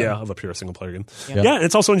example. Yeah, of a pure single player game. Yeah, and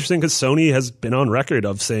it's also interesting because Sony has been on record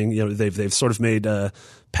of saying they've sort of made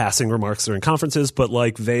passing remarks during conferences, but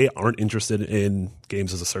like they aren't interested in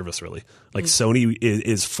games as a service really. Like Sony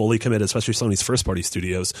is fully committed, especially Sony's first party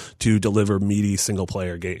studios, to deliver meaty single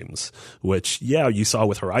player games, which you saw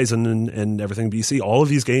with Horizon and everything. But you see all of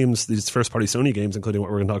these games, these first party Sony games, including what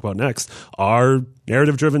we're going to talk about next, are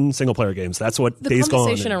narrative driven single player games. That's what Days Gone. The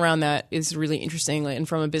conversation around that is really interesting, and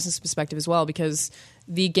from a business perspective as well, because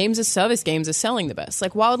the games as service games are selling the best.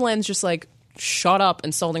 Like Wildlands just like shot up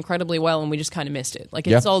and sold incredibly well, and we just kind of missed it. Like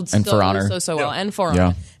it sold and For Honor. so well, and For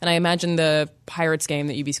Honor. And I imagine the Pirates game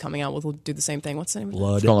that Ubi's coming out with will do the same thing. What's the name?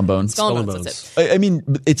 Blood. Skull and Bones. Skull and Bones. That's it. I mean,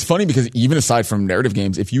 it's funny because even aside from narrative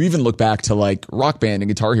games, if you even look back to like Rock Band and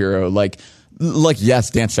Guitar Hero, like yes,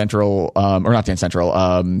 Dance Central, or not Dance Central,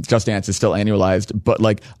 Just Dance is still annualized, but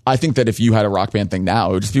like I think that if you had a Rock Band thing now,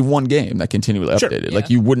 it would just be one game that continually updated. Like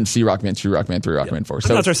you wouldn't see Rock Band 2, Rock Band 3, Rock Band 4.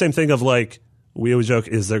 So that's our same thing of like, we always joke,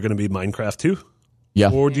 is there going to be Minecraft 2?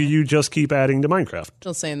 Yeah. Or do you just keep adding to Minecraft?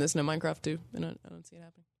 Still saying there's no Minecraft 2. I don't see it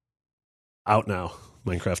happening. Out now,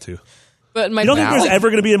 Minecraft 2. But you don't think there's ever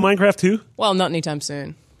going to be a Minecraft 2? Well, not anytime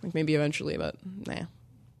soon. Like maybe eventually, but nah.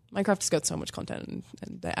 Minecraft's got so much content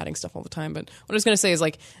and they're adding stuff all the time. But what I was going to say is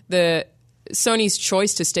like the Sony's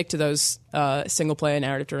choice to stick to those single player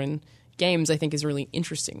narrative driven games, I think, is a really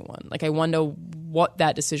interesting one. Like I wonder what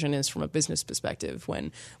that decision is from a business perspective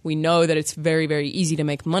when we know that it's very, very easy to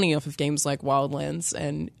make money off of games like Wildlands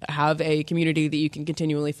and have a community that you can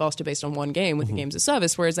continually foster based on one game with the games as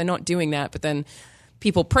service, whereas they're not doing that, but then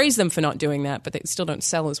people praise them for not doing that, but they still don't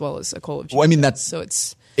sell as well as a Call of Duty. Well, I mean,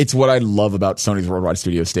 it's what I love about Sony's worldwide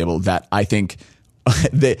studio stable, that I think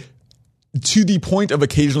they, to the point of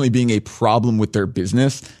occasionally being a problem with their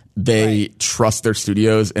business, they trust their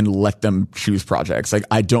studios and let them choose projects. Like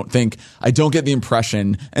I don't get the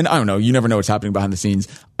impression, and I don't know, you never know what's happening behind the scenes.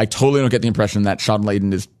 I totally don't get the impression that Sean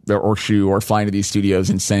Layden or Shu are flying to these studios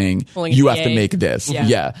and saying, you have to make this.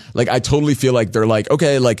 Yeah. Like I totally feel like they're like,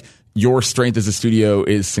 okay, like your strength as a studio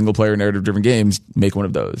is single player narrative driven games, make one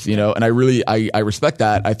of those, you know? And I respect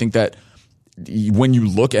that. I think that when you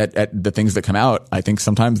look at the things that come out, I think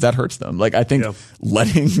sometimes that hurts them. Like I think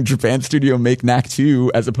letting Japan Studio make Knack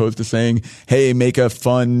 2 as opposed to saying, hey, make a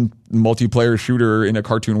fun multiplayer shooter in a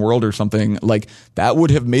cartoon world or something, like that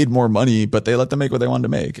would have made more money, but they let them make what they wanted to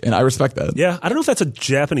make. And I respect that. Yeah. I don't know if that's a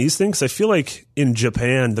Japanese thing, because I feel like in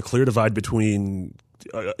Japan, the clear divide between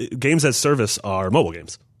games as service are mobile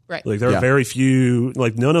games. Right. Like there are very few,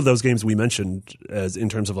 like none of those games we mentioned as in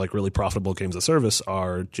terms of like really profitable games of service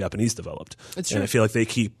are Japanese developed. It's true. And I feel like they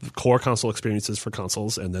keep core console experiences for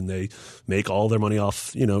consoles, and then they make all their money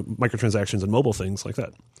off, microtransactions and mobile things like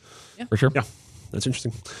that. Yeah. For sure. Yeah. That's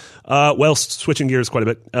interesting. Well, switching gears quite a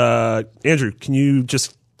bit. Andrew, can you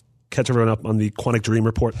just catch everyone up on the Quantic Dream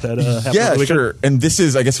report that happened over the weekend? Sure. And this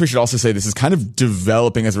is, I guess we should also say, this is kind of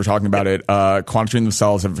developing as we're talking about it. Quantic Dream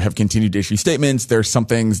themselves have continued to issue statements. There's some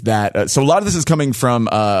things that, so a lot of this is coming from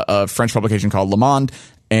a French publication called Le Monde,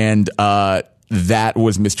 and that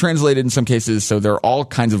was mistranslated in some cases. So there are all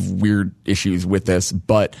kinds of weird issues with this,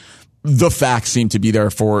 but the facts seem to be there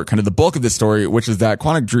for kind of the bulk of this story, which is that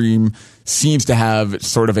Quantic Dream seems to have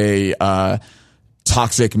sort of a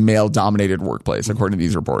toxic male-dominated workplace, according to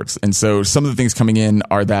these reports. And so some of the things coming in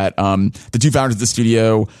are that the two founders of the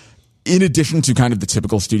studio, in addition to kind of the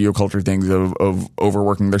typical studio culture things of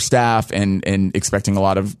overworking their staff and expecting a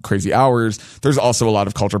lot of crazy hours, there's also a lot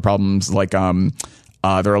of culture problems. Like there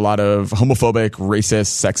are a lot of homophobic,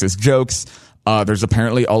 racist, sexist jokes. There's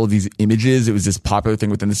apparently all of these images. It was this popular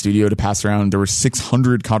thing within the studio to pass around. There were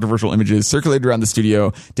 600 controversial images circulated around the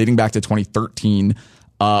studio dating back to 2013.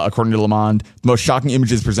 According to Le Monde, the most shocking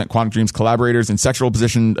images present Quantic Dream's collaborators in sexual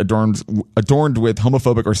position adorned with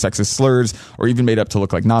homophobic or sexist slurs, or even made up to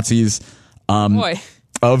look like Nazis. Boy.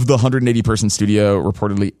 Of the 180-person studio,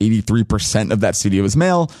 reportedly 83% of that studio is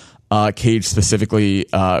male. Cage specifically,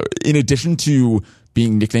 in addition to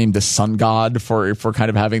being nicknamed the sun god for kind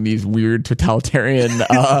of having these weird totalitarian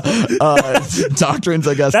doctrines,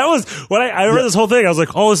 I guess. That was when I read this whole thing. I was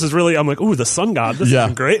like, oh, this is really, I'm like, ooh, the sun god. This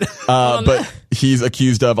is great. But he's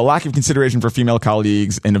accused of a lack of consideration for female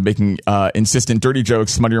colleagues and of making insistent dirty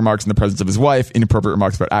jokes, smutty remarks in the presence of his wife, inappropriate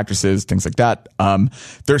remarks about actresses, things like that.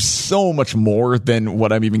 There's so much more than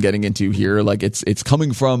what I'm even getting into here. Like it's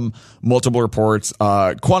coming from multiple reports.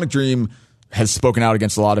 Quantic Dream has spoken out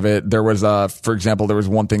against a lot of it. There was, for example, there was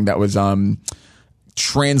one thing that was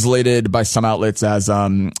translated by some outlets as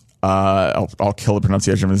I'll kill the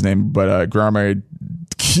pronunciation of his name, but Guillaume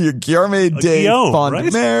de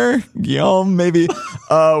Fontenay, right? Guillaume, maybe.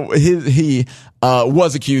 He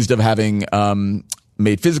was accused of having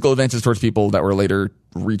made physical advances towards people that were later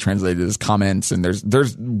retranslated as comments, and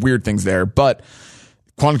there's weird things there. But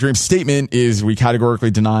Quantic Dream's statement is we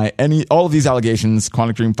categorically deny all of these allegations.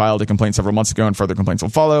 Quantic Dream filed a complaint several months ago and further complaints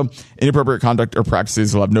will follow. Inappropriate conduct or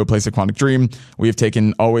practices will have no place at Quantic Dream. We have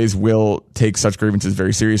taken, always will take such grievances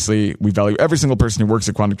very seriously. We value every single person who works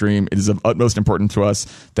at Quantic Dream. It is of utmost importance to us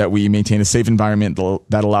that we maintain a safe environment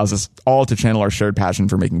that allows us all to channel our shared passion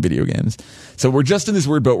for making video games. So we're just in this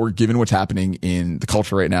weird boat. We're given what's happening in the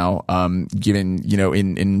culture right now, given,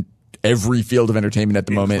 in every field of entertainment at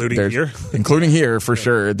the moment, including here for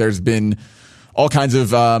sure. There's been all kinds of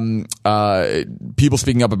people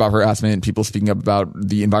speaking up about harassment, people speaking up about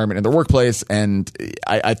the environment in their workplace, and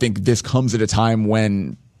I think this comes at a time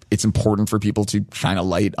when it's important for people to shine a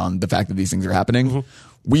light on the fact that these things are happening. Mm-hmm.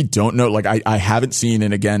 We don't know, I haven't seen,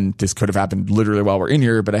 and again, this could have happened literally while we're in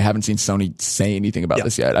here, but I haven't seen Sony say anything about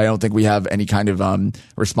this yet. I don't think we have any kind of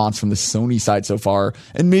response from the Sony side so far,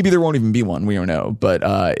 and maybe there won't even be one. We don't know, but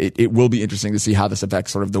it will be interesting to see how this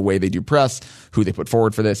affects sort of the way they do press, who they put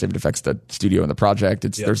forward for this, if it affects the studio and the project.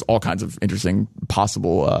 There's all kinds of interesting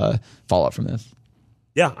possible fallout from this.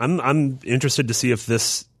 Yeah, I'm interested to see if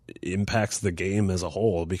this impacts the game as a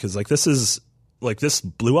whole, because this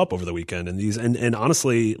blew up over the weekend, and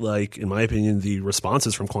honestly, in my opinion, the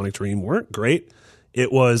responses from Quantic Dream weren't great.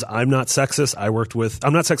 It was, I'm not sexist or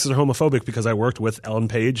homophobic because I worked with Ellen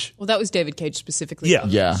Page. Well, that was David Cage specifically. In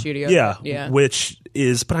the studio. Yeah. Which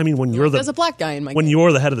is, but I mean, there's a black guy in my when game.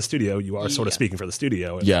 You're the head of the studio, you are sort of speaking for the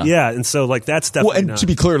studio. And so that's definitely. Well, and to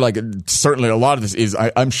be clear, certainly a lot of this is,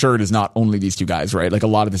 I'm sure it is not only these two guys, right? A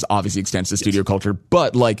lot of this obviously extends to studio culture,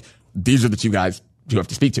 but these are the two guys you have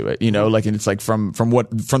to speak to it, and it's from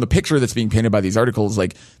the picture that's being painted by these articles,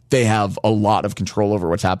 they have a lot of control over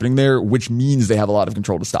what's happening there, which means they have a lot of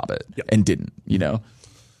control to stop it and didn't,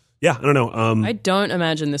 Yeah, I don't know. I don't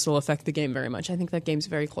imagine this will affect the game very much. I think that game's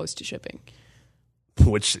very close to shipping.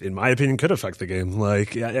 Which, in my opinion, could affect the game.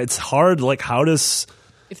 It's hard. How does...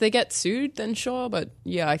 If they get sued, then sure, but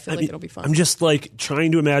I feel it'll be fun. I'm just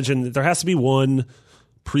trying to imagine that there has to be one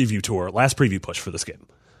preview tour, last preview push for this game.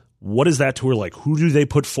 What is that tour like? Who do they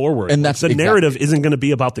put forward? And that's the narrative isn't going to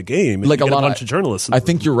be about the game. A bunch of journalists. I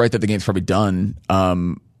think you're right that the game's probably done.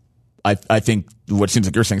 I think what seems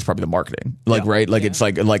like you're saying is probably the marketing. Right? It's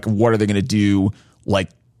what are they going to do?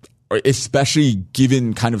 Especially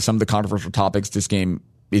given kind of some of the controversial topics this game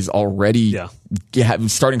is already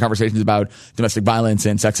starting conversations about domestic violence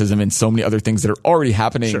and sexism and so many other things that are already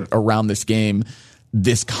happening around this game.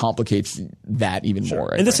 This complicates that even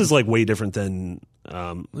more. And this is way different than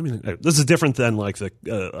this is different than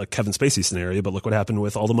the Kevin Spacey scenario, but look what happened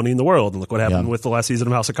with All the Money in the World, and look what happened with the last season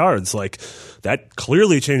of House of Cards. That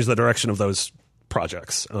clearly changed the direction of those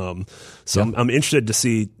projects. I'm interested to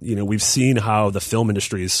see, we've seen how the film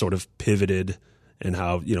industry has sort of pivoted and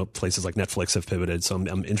how, places like Netflix have pivoted. So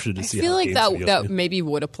I'm interested to see how I feel that maybe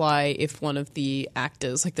would apply if one of the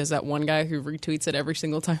actors, there's that one guy who retweets it every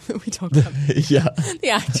single time that we talk about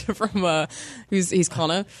the actor from he's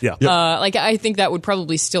Connor. I think that would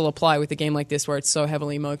probably still apply with a game like this where it's so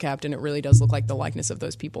heavily mocapped and it really does look like the likeness of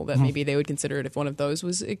those people that maybe they would consider it if one of those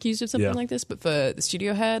was accused of something like this. But for the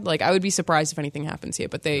studio head, I would be surprised if anything happens here.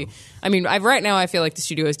 But right now I feel like the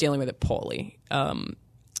studio is dealing with it poorly.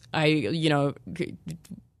 I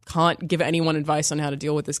can't give anyone advice on how to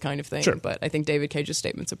deal with this kind of thing, but I think David Cage's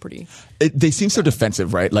statements are pretty... They seem so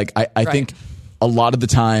defensive, right? I think a lot of the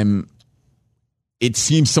time it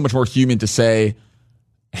seems so much more human to say,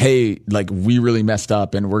 hey, we really messed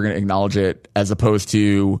up and we're going to acknowledge it, as opposed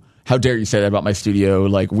to, how dare you say that about my studio?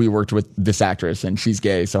 We worked with this actress and she's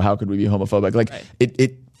gay, so how could we be homophobic?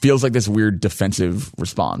 It feels like this weird defensive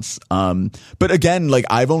response. But again,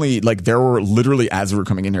 I've only, there were literally, as we were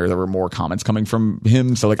coming in here, there were more comments coming from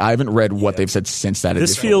him. So I haven't read what they've said since that.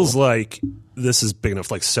 This feels like this is big enough.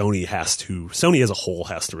 Sony as a whole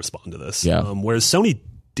has to respond to this. Whereas Sony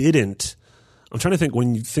didn't. I'm trying to think,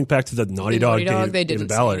 when you think back to the Naughty Dog, they didn't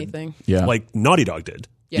say anything. Naughty Dog did.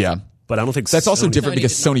 But I don't think that's also different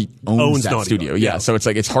because Sony owns that Naughty studio. Dog. So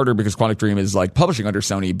it's harder because Quantic Dream is publishing under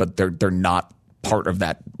Sony, but they're not part of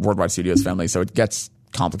that Worldwide Studios family, so it gets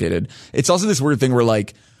complicated. It's also this weird thing where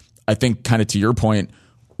I think, kind of to your point,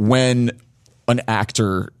 when an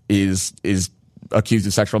actor is accused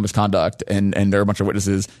of sexual misconduct and there are a bunch of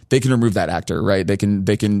witnesses, they can remove that actor, right? They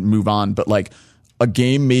can move on. But a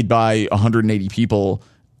game made by 180 people,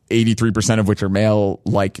 83% of which are male,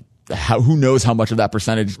 who knows how much of that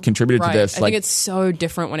percentage contributed to this? I think it's so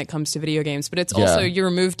different when it comes to video games, but it's also, you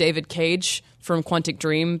remove David Cage from Quantic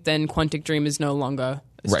Dream, then Quantic Dream is no longer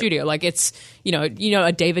studio. Like it's,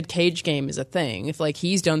 a David Cage game is a thing. If like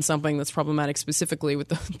he's done something that's problematic specifically with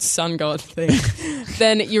the Sun God thing,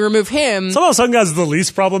 then you remove him. Somehow Sun God's the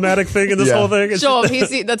least problematic thing in this whole thing. Sure,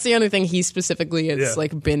 that's the only thing he specifically has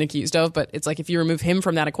like been accused of. But it's like if you remove him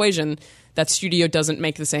from that equation, that studio doesn't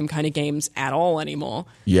make the same kind of games at all anymore.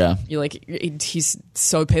 Yeah. You're like, he's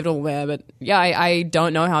so pivotal there. But yeah, I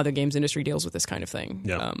don't know how the games industry deals with this kind of thing.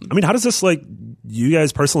 Yeah. I mean, how does this, like, you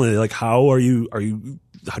guys personally, like, how do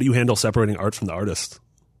you handle separating art from the artist?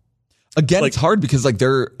 Again, it's hard because like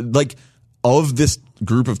they're like, of this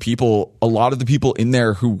group of people, a lot of the people in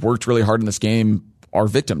there who worked really hard in this game are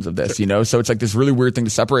victims of this, So it's like this really weird thing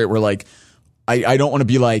to separate where like, I don't want to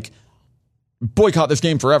be like, boycott this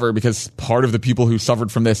game forever because part of the people who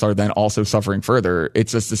suffered from this are then also suffering further.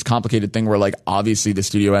 It's just this complicated thing where like obviously the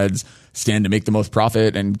studio heads stand to make the most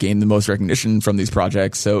profit and gain the most recognition from these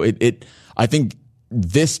projects. So I think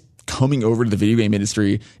this coming over to the video game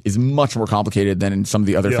industry is much more complicated than in some of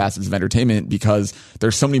the other facets of entertainment because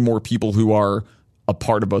there's so many more people who are a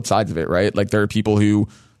part of both sides of it, right? Like there are people who,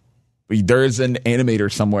 there's an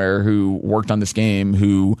animator somewhere who worked on this game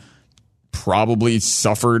who probably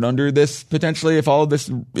suffered under this potentially if all of this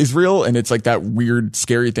is real. And it's like that weird,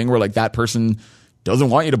 scary thing where like that person doesn't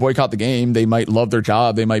want you to boycott the game. They might love their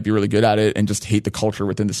job. They might be really good at it and just hate the culture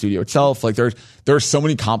within the studio itself. Like there are so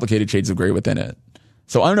many complicated shades of gray within it.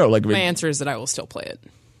 So I don't know. Like my answer is that I will still play it.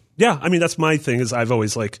 Yeah. I mean, that's my thing is I've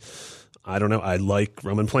always like, I don't know. I like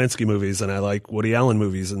Roman Polanski movies and I like Woody Allen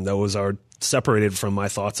movies and those are separated from my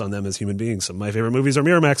thoughts on them as human beings. Some of my favorite movies are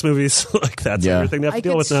Miramax movies. Like that's everything they have to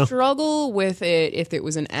deal with now. I could struggle with it if it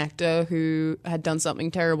was an actor who had done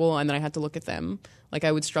something terrible and then I had to look at them. Like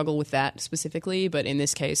I would struggle with that specifically, but in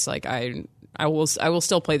this case, like I will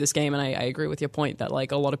still play this game, and I agree with your point that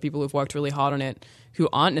like a lot of people who've worked really hard on it who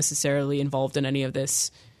aren't necessarily involved in any of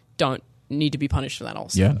this don't need to be punished for that.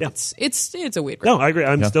 Also, it's a weird. No, I agree.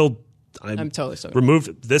 I'm totally sorry.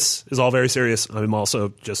 Removed. This is all very serious. I'm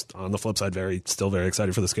also just on the flip side, still very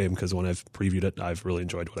excited for this game because when I've previewed it, I've really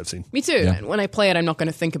enjoyed what I've seen. Me too. Yeah. When I play it, I'm not going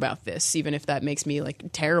to think about this, even if that makes me like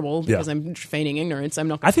terrible because I'm feigning ignorance. I'm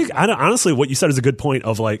not. I think honestly, what you said is a good point.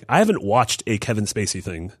 Of like, I haven't watched a Kevin Spacey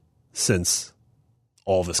thing since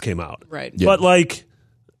all this came out. Right. Yeah. But like,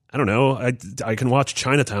 I don't know. I can watch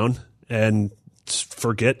Chinatown and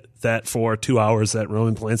forget that for 2 hours that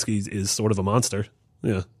Roman Polanski is sort of a monster.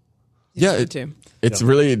 Yeah. Yeah, it's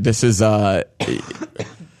really, this is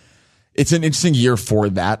it's an interesting year for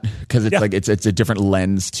that because it's like it's a different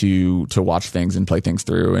lens to watch things and play things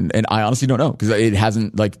through, and I honestly don't know because it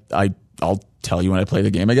hasn't like I'll tell you when I play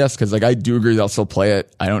the game, I guess, because like I do agree that I'll still play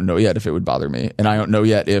it. I don't know yet if it would bother me, and I don't know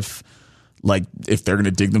yet if they're going to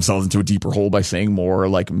dig themselves into a deeper hole by saying more.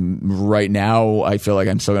 Like right now, I feel like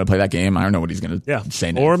I'm still going to play that game. I don't know what he's going to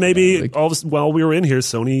say next. Or maybe while we were in here,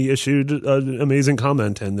 Sony issued an amazing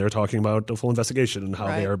comment and they're talking about a full investigation and how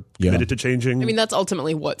they are committed to changing. I mean, that's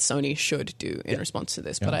ultimately what Sony should do in response to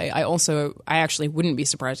this. But I actually wouldn't be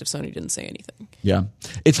surprised if Sony didn't say anything. Yeah.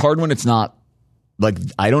 It's hard when it's not. Like,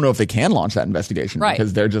 I don't know if they can launch that investigation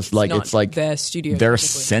because they're just like, it's like their studio. They're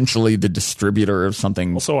essentially the distributor of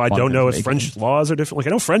something. Also, I don't know if French laws are different. Like,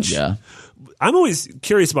 I know French. Yeah. I'm always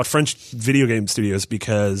curious about French video game studios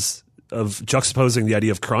because of juxtaposing the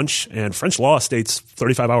idea of crunch, and French law states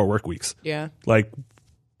 35-hour work weeks. Yeah. Like,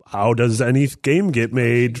 how does any game get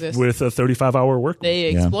made with a 35-hour work week?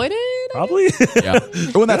 They exploit it? Probably. Yeah.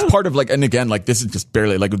 Well, that's part of like, and again, like this is just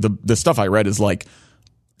barely like the stuff I read is like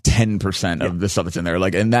 10% of the stuff that's in there.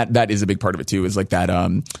 Like, and that is a big part of it too, is like that,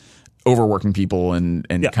 overworking people and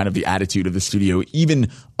kind of the attitude of the studio, even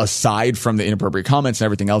aside from the inappropriate comments and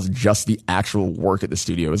everything else, just the actual work at the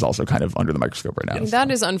studio is also kind of under the microscope right now. That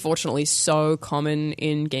is unfortunately so common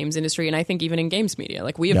in games industry, and I think even in games media.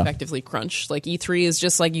 Like, we effectively crunch. Like, E3 is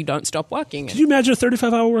just like, you don't stop working. Could you imagine a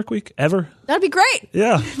 35-hour work week ever? That'd be great.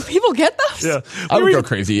 Yeah. People get those? Yeah. I would go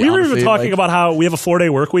crazy. We were even talking about how we have a 4-day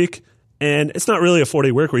work week. And it's not really a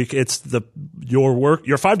 4-day work week. It's your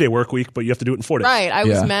 5-day work week, but you have to do it in 4 days. Right. I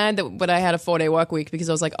was mad that I had a 4-day work week because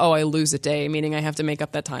I was like, oh, I lose a day, meaning I have to make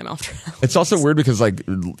up that time after. It's also weird because like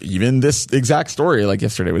even this exact story, like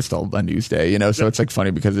yesterday was still a news day, so it's like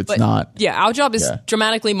funny because it's not. Yeah, our job is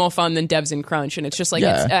dramatically more fun than devs in crunch, and it's just like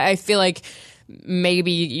I feel like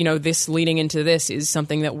maybe this leading into this is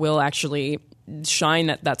something that will actually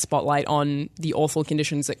shine that spotlight on the awful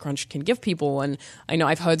conditions that crunch can give people. And I know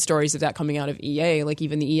I've heard stories of that coming out of EA, like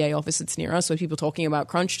even the EA office that's near us, where people talking about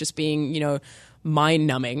crunch just being mind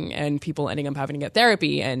numbing and people ending up having to get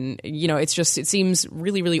therapy. And it seems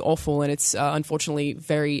really, really awful, and it's unfortunately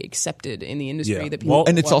very accepted in the industry that people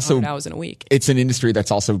and it's work also 100 hours in a week. It's an industry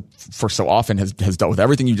that's also for so often has dealt with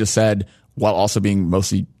everything you just said while also being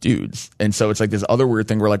mostly dudes. And so it's like this other weird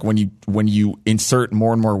thing where like when you insert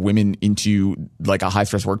more and more women into like a high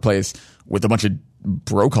stress workplace with a bunch of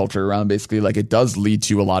bro culture around, basically, like it does lead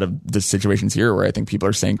to a lot of the situations here where I think people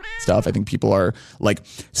are saying stuff. I think people are like,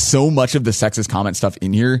 so much of the sexist comment stuff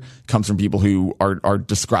in here comes from people who are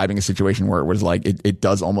describing a situation where it was like, it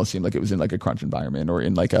does almost seem like it was in like a crunch environment or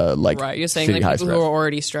in like a like right. You're saying like people who are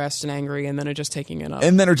already stressed and angry and then are just taking it up.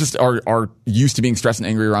 And then are used to being stressed and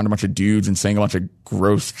angry around a bunch of dudes and saying a bunch of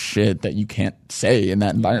gross shit that you can't say in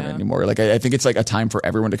that environment anymore. Like I think it's like a time for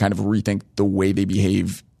everyone to kind of rethink the way they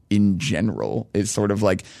behave in general. Is sort of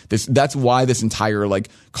like this. That's why this entire like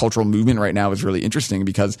cultural movement right now is really interesting,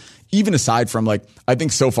 because even aside from like, I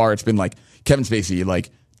think so far it's been like Kevin Spacey like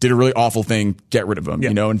did a really awful thing, get rid of him,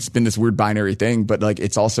 you know, and it's been this weird binary thing, but like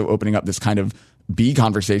it's also opening up this kind of B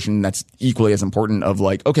conversation that's equally as important of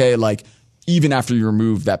like, okay, like even after you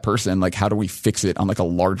remove that person, like how do we fix it on like a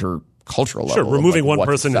larger cultural level? Sure, removing like one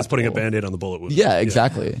person is putting a Band-Aid on the bullet wound. Yeah,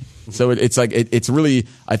 exactly. So it's like it's really,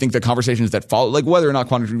 I think the conversations that follow, like whether or not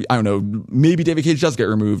Quantic, I don't know, maybe David Cage does get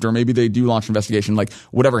removed, or maybe they do launch an investigation, like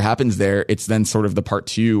whatever happens there, it's then sort of the part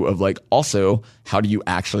two of like, also how do you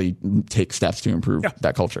actually take steps to improve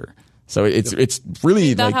that culture? So it's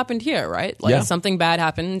really that like, happened here, right? Like something bad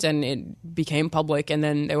happened and it became public, and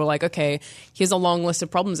then they were like, okay, here's a long list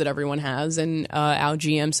of problems that everyone has, and our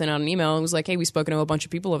GM sent out an email and was like, hey, we've spoken to a bunch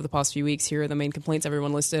of people over the past few weeks. Here are the main complaints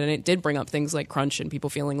everyone listed, and it did bring up things like crunch and people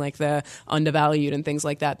feeling like they're undervalued and things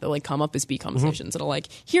like that like come up as B conversations that are like,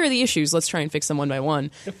 here are the issues, let's try and fix them one by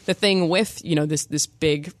one. The thing with this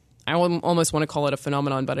big, I almost want to call it a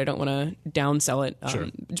phenomenon, but I don't want to downsell it.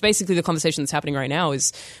 Basically, the conversation that's happening right now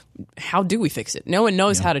is, how do we fix it? No one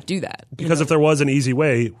knows how to do that. Because if there was an easy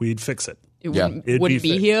way, we'd fix it. It wouldn't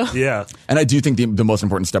be here. Yeah. And I do think the most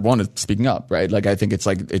important step one is speaking up, right? Like I think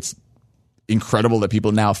it's incredible that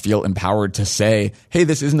people now feel empowered to say, hey,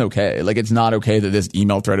 this isn't okay. Like it's not okay that this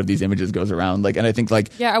email thread of these images goes around. Like, and I think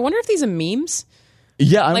like, yeah, I wonder if these are memes.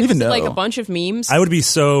 Yeah, I don't even know. Like a bunch of memes. I would be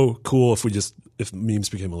so cool if memes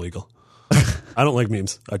became illegal. I don't like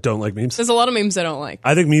memes. I don't like memes. There's a lot of memes I don't like.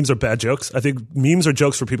 I think memes are bad jokes. I think memes are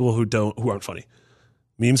jokes for people who aren't funny.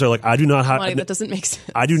 Memes are like, that doesn't make sense.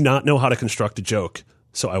 I do not know how to construct a joke,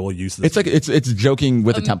 so I will use this. It's like it's joking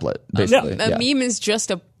with a template, basically. A meme is just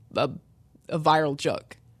a viral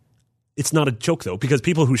joke. It's not a joke though, because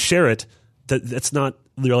people who share it, that's not.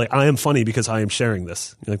 They're like, I am funny because I am sharing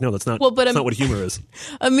this. You're like, no, that's not. That's not what humor is.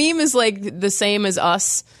 A meme is like the same as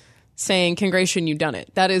us saying, "Congratulations, you've done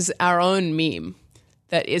it." That is our own meme.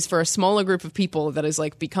 That is for a smaller group of people. That has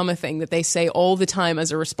like become a thing that they say all the time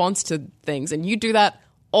as a response to things, and you do that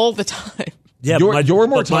all the time. Yeah,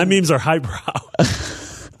 my memes are highbrow.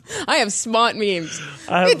 I have smart memes.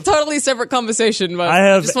 It's a totally separate conversation, but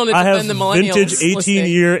I just wanted to defend the millennials. Vintage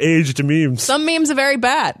 18-year aged memes. Some memes are very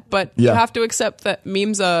bad, but you have to accept that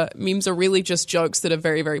memes are really just jokes that are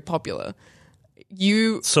very, very popular.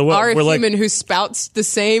 You are a human who spouts the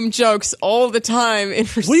same jokes all the time. In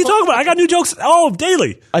what are you talking about? I got new jokes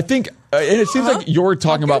daily. I think, and it seems like you're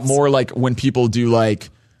talking about more like when people do like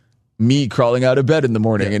me crawling out of bed in the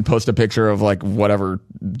morning and post a picture of like whatever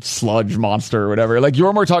sludge monster or whatever. Like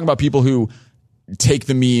you're more talking about people who take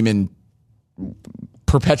the meme and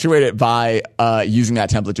perpetuate it by using that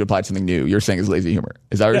template to apply to something new. You're saying is lazy humor.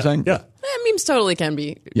 Is that what you're saying? Yeah. Memes totally can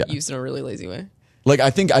be used in a really lazy way. Like I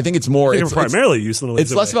think it's more. It's primarily used in a lazy way.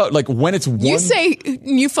 It's less about like when it's one. You say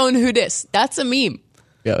new phone who dis. That's a meme.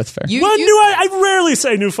 Yeah, that's fair. I rarely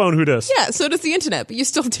say new phone who dis. Yeah, so does the internet, but you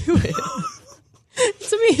still do it.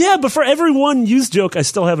 It's a meme. Yeah, but for every one used joke, I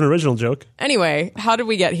still have an original joke. Anyway, how did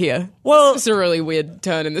we get here? Well, it's a really weird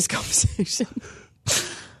turn in this conversation.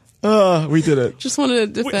 We did it. Just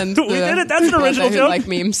wanted to defend. We did it. That's an original joke. Like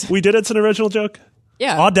memes. We did it. It's an original joke.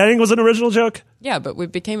 Yeah. Aw dang was an original joke. Yeah, but we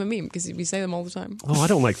became a meme because we say them all the time. Oh, I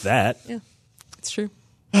don't like that. Yeah, it's true.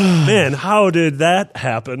 Man, how did that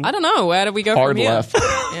happen? I don't know. Where did we go from here? Left.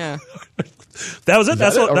 Yeah. That was it.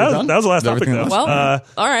 That was the last topic. Well,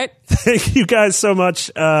 all right. Thank you guys so much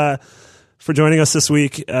for joining us this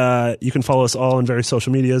week. You can follow us all on various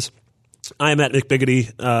social medias. I am at Nick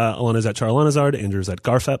Biggity. Alana's at Charlanazard. Andrew's at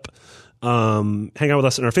Garfep. Hang out with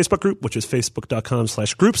us in our Facebook group, which is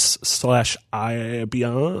facebook.com/groups/Podcast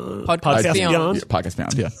Beyond. Podcast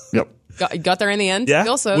Beyond. Yeah. Yep. Got there in the end. Yeah.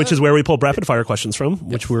 Also, which is where we pull rapid fire questions from,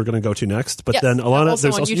 which we're going to go to next. But then Alana,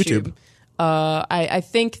 there's also YouTube. I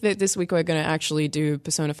think that this week we're going to actually do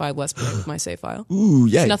Persona 5 Let's Play with my save file. Ooh,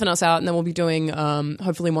 yeah. There's nothing else out, and then we'll be doing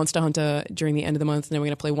hopefully Monster Hunter during the end of the month, and then we're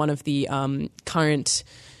going to play one of the current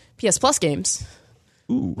PS Plus games.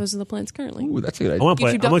 Ooh. Those are the plans currently. Ooh, that's a good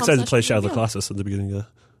idea. I'm excited to play Shadow of the Colossus at the beginning of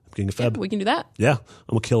Feb. We can do that. Yeah, I'm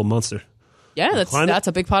gonna kill a monster. Yeah, that's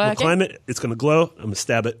a big part of that game. Climb it, it's going to glow, I'm going to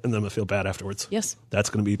stab it, and then I'm going to feel bad afterwards. Yes. That's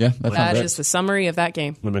going to be... Yeah, That is the summary of that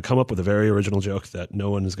game. I'm going to come up with a very original joke that no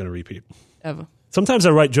one is going to repeat. Ever. Sometimes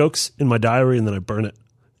I write jokes in my diary and then I burn it.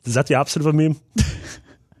 Is that the opposite of a meme?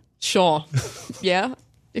 Sure. Yeah,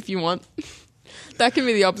 if you want. That can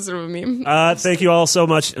be the opposite of a meme. Thank you all so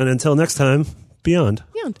much, and until next time, beyond.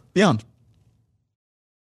 Beyond.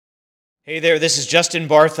 Hey there, this is Justin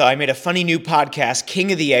Bartha. I made a funny new podcast,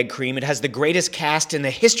 King of the Egg Cream. It has the greatest cast in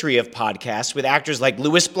the history of podcasts with actors like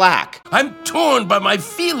Louis Black. I'm torn by my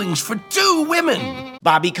feelings for two women.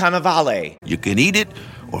 Bobby Cannavale. You can eat it,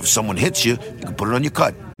 or if someone hits you, you can put it on your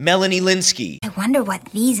cut. Melanie Linsky. I wonder what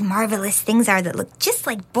these marvelous things are that look just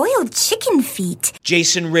like boiled chicken feet.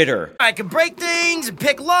 Jason Ritter. I can break things and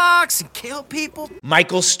pick locks and kill people.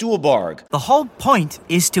 Michael Stuhlbarg. The whole point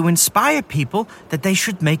is to inspire people that they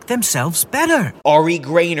should make themselves better. Ari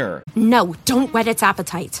Grainer. No, don't whet its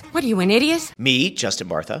appetite. What are you, an idiot? Me, Justin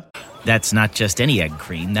Bartha. That's not just any egg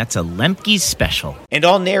cream, that's a Lemke's special. And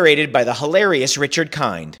all narrated by the hilarious Richard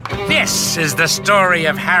Kind. This is the story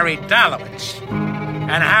of Harry Dalowitz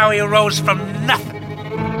and how he rose from nothing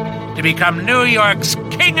to become New York's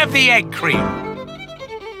King of the Egg Cream.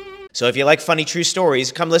 So if you like funny true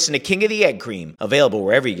stories, come listen to King of the Egg Cream, available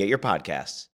wherever you get your podcasts.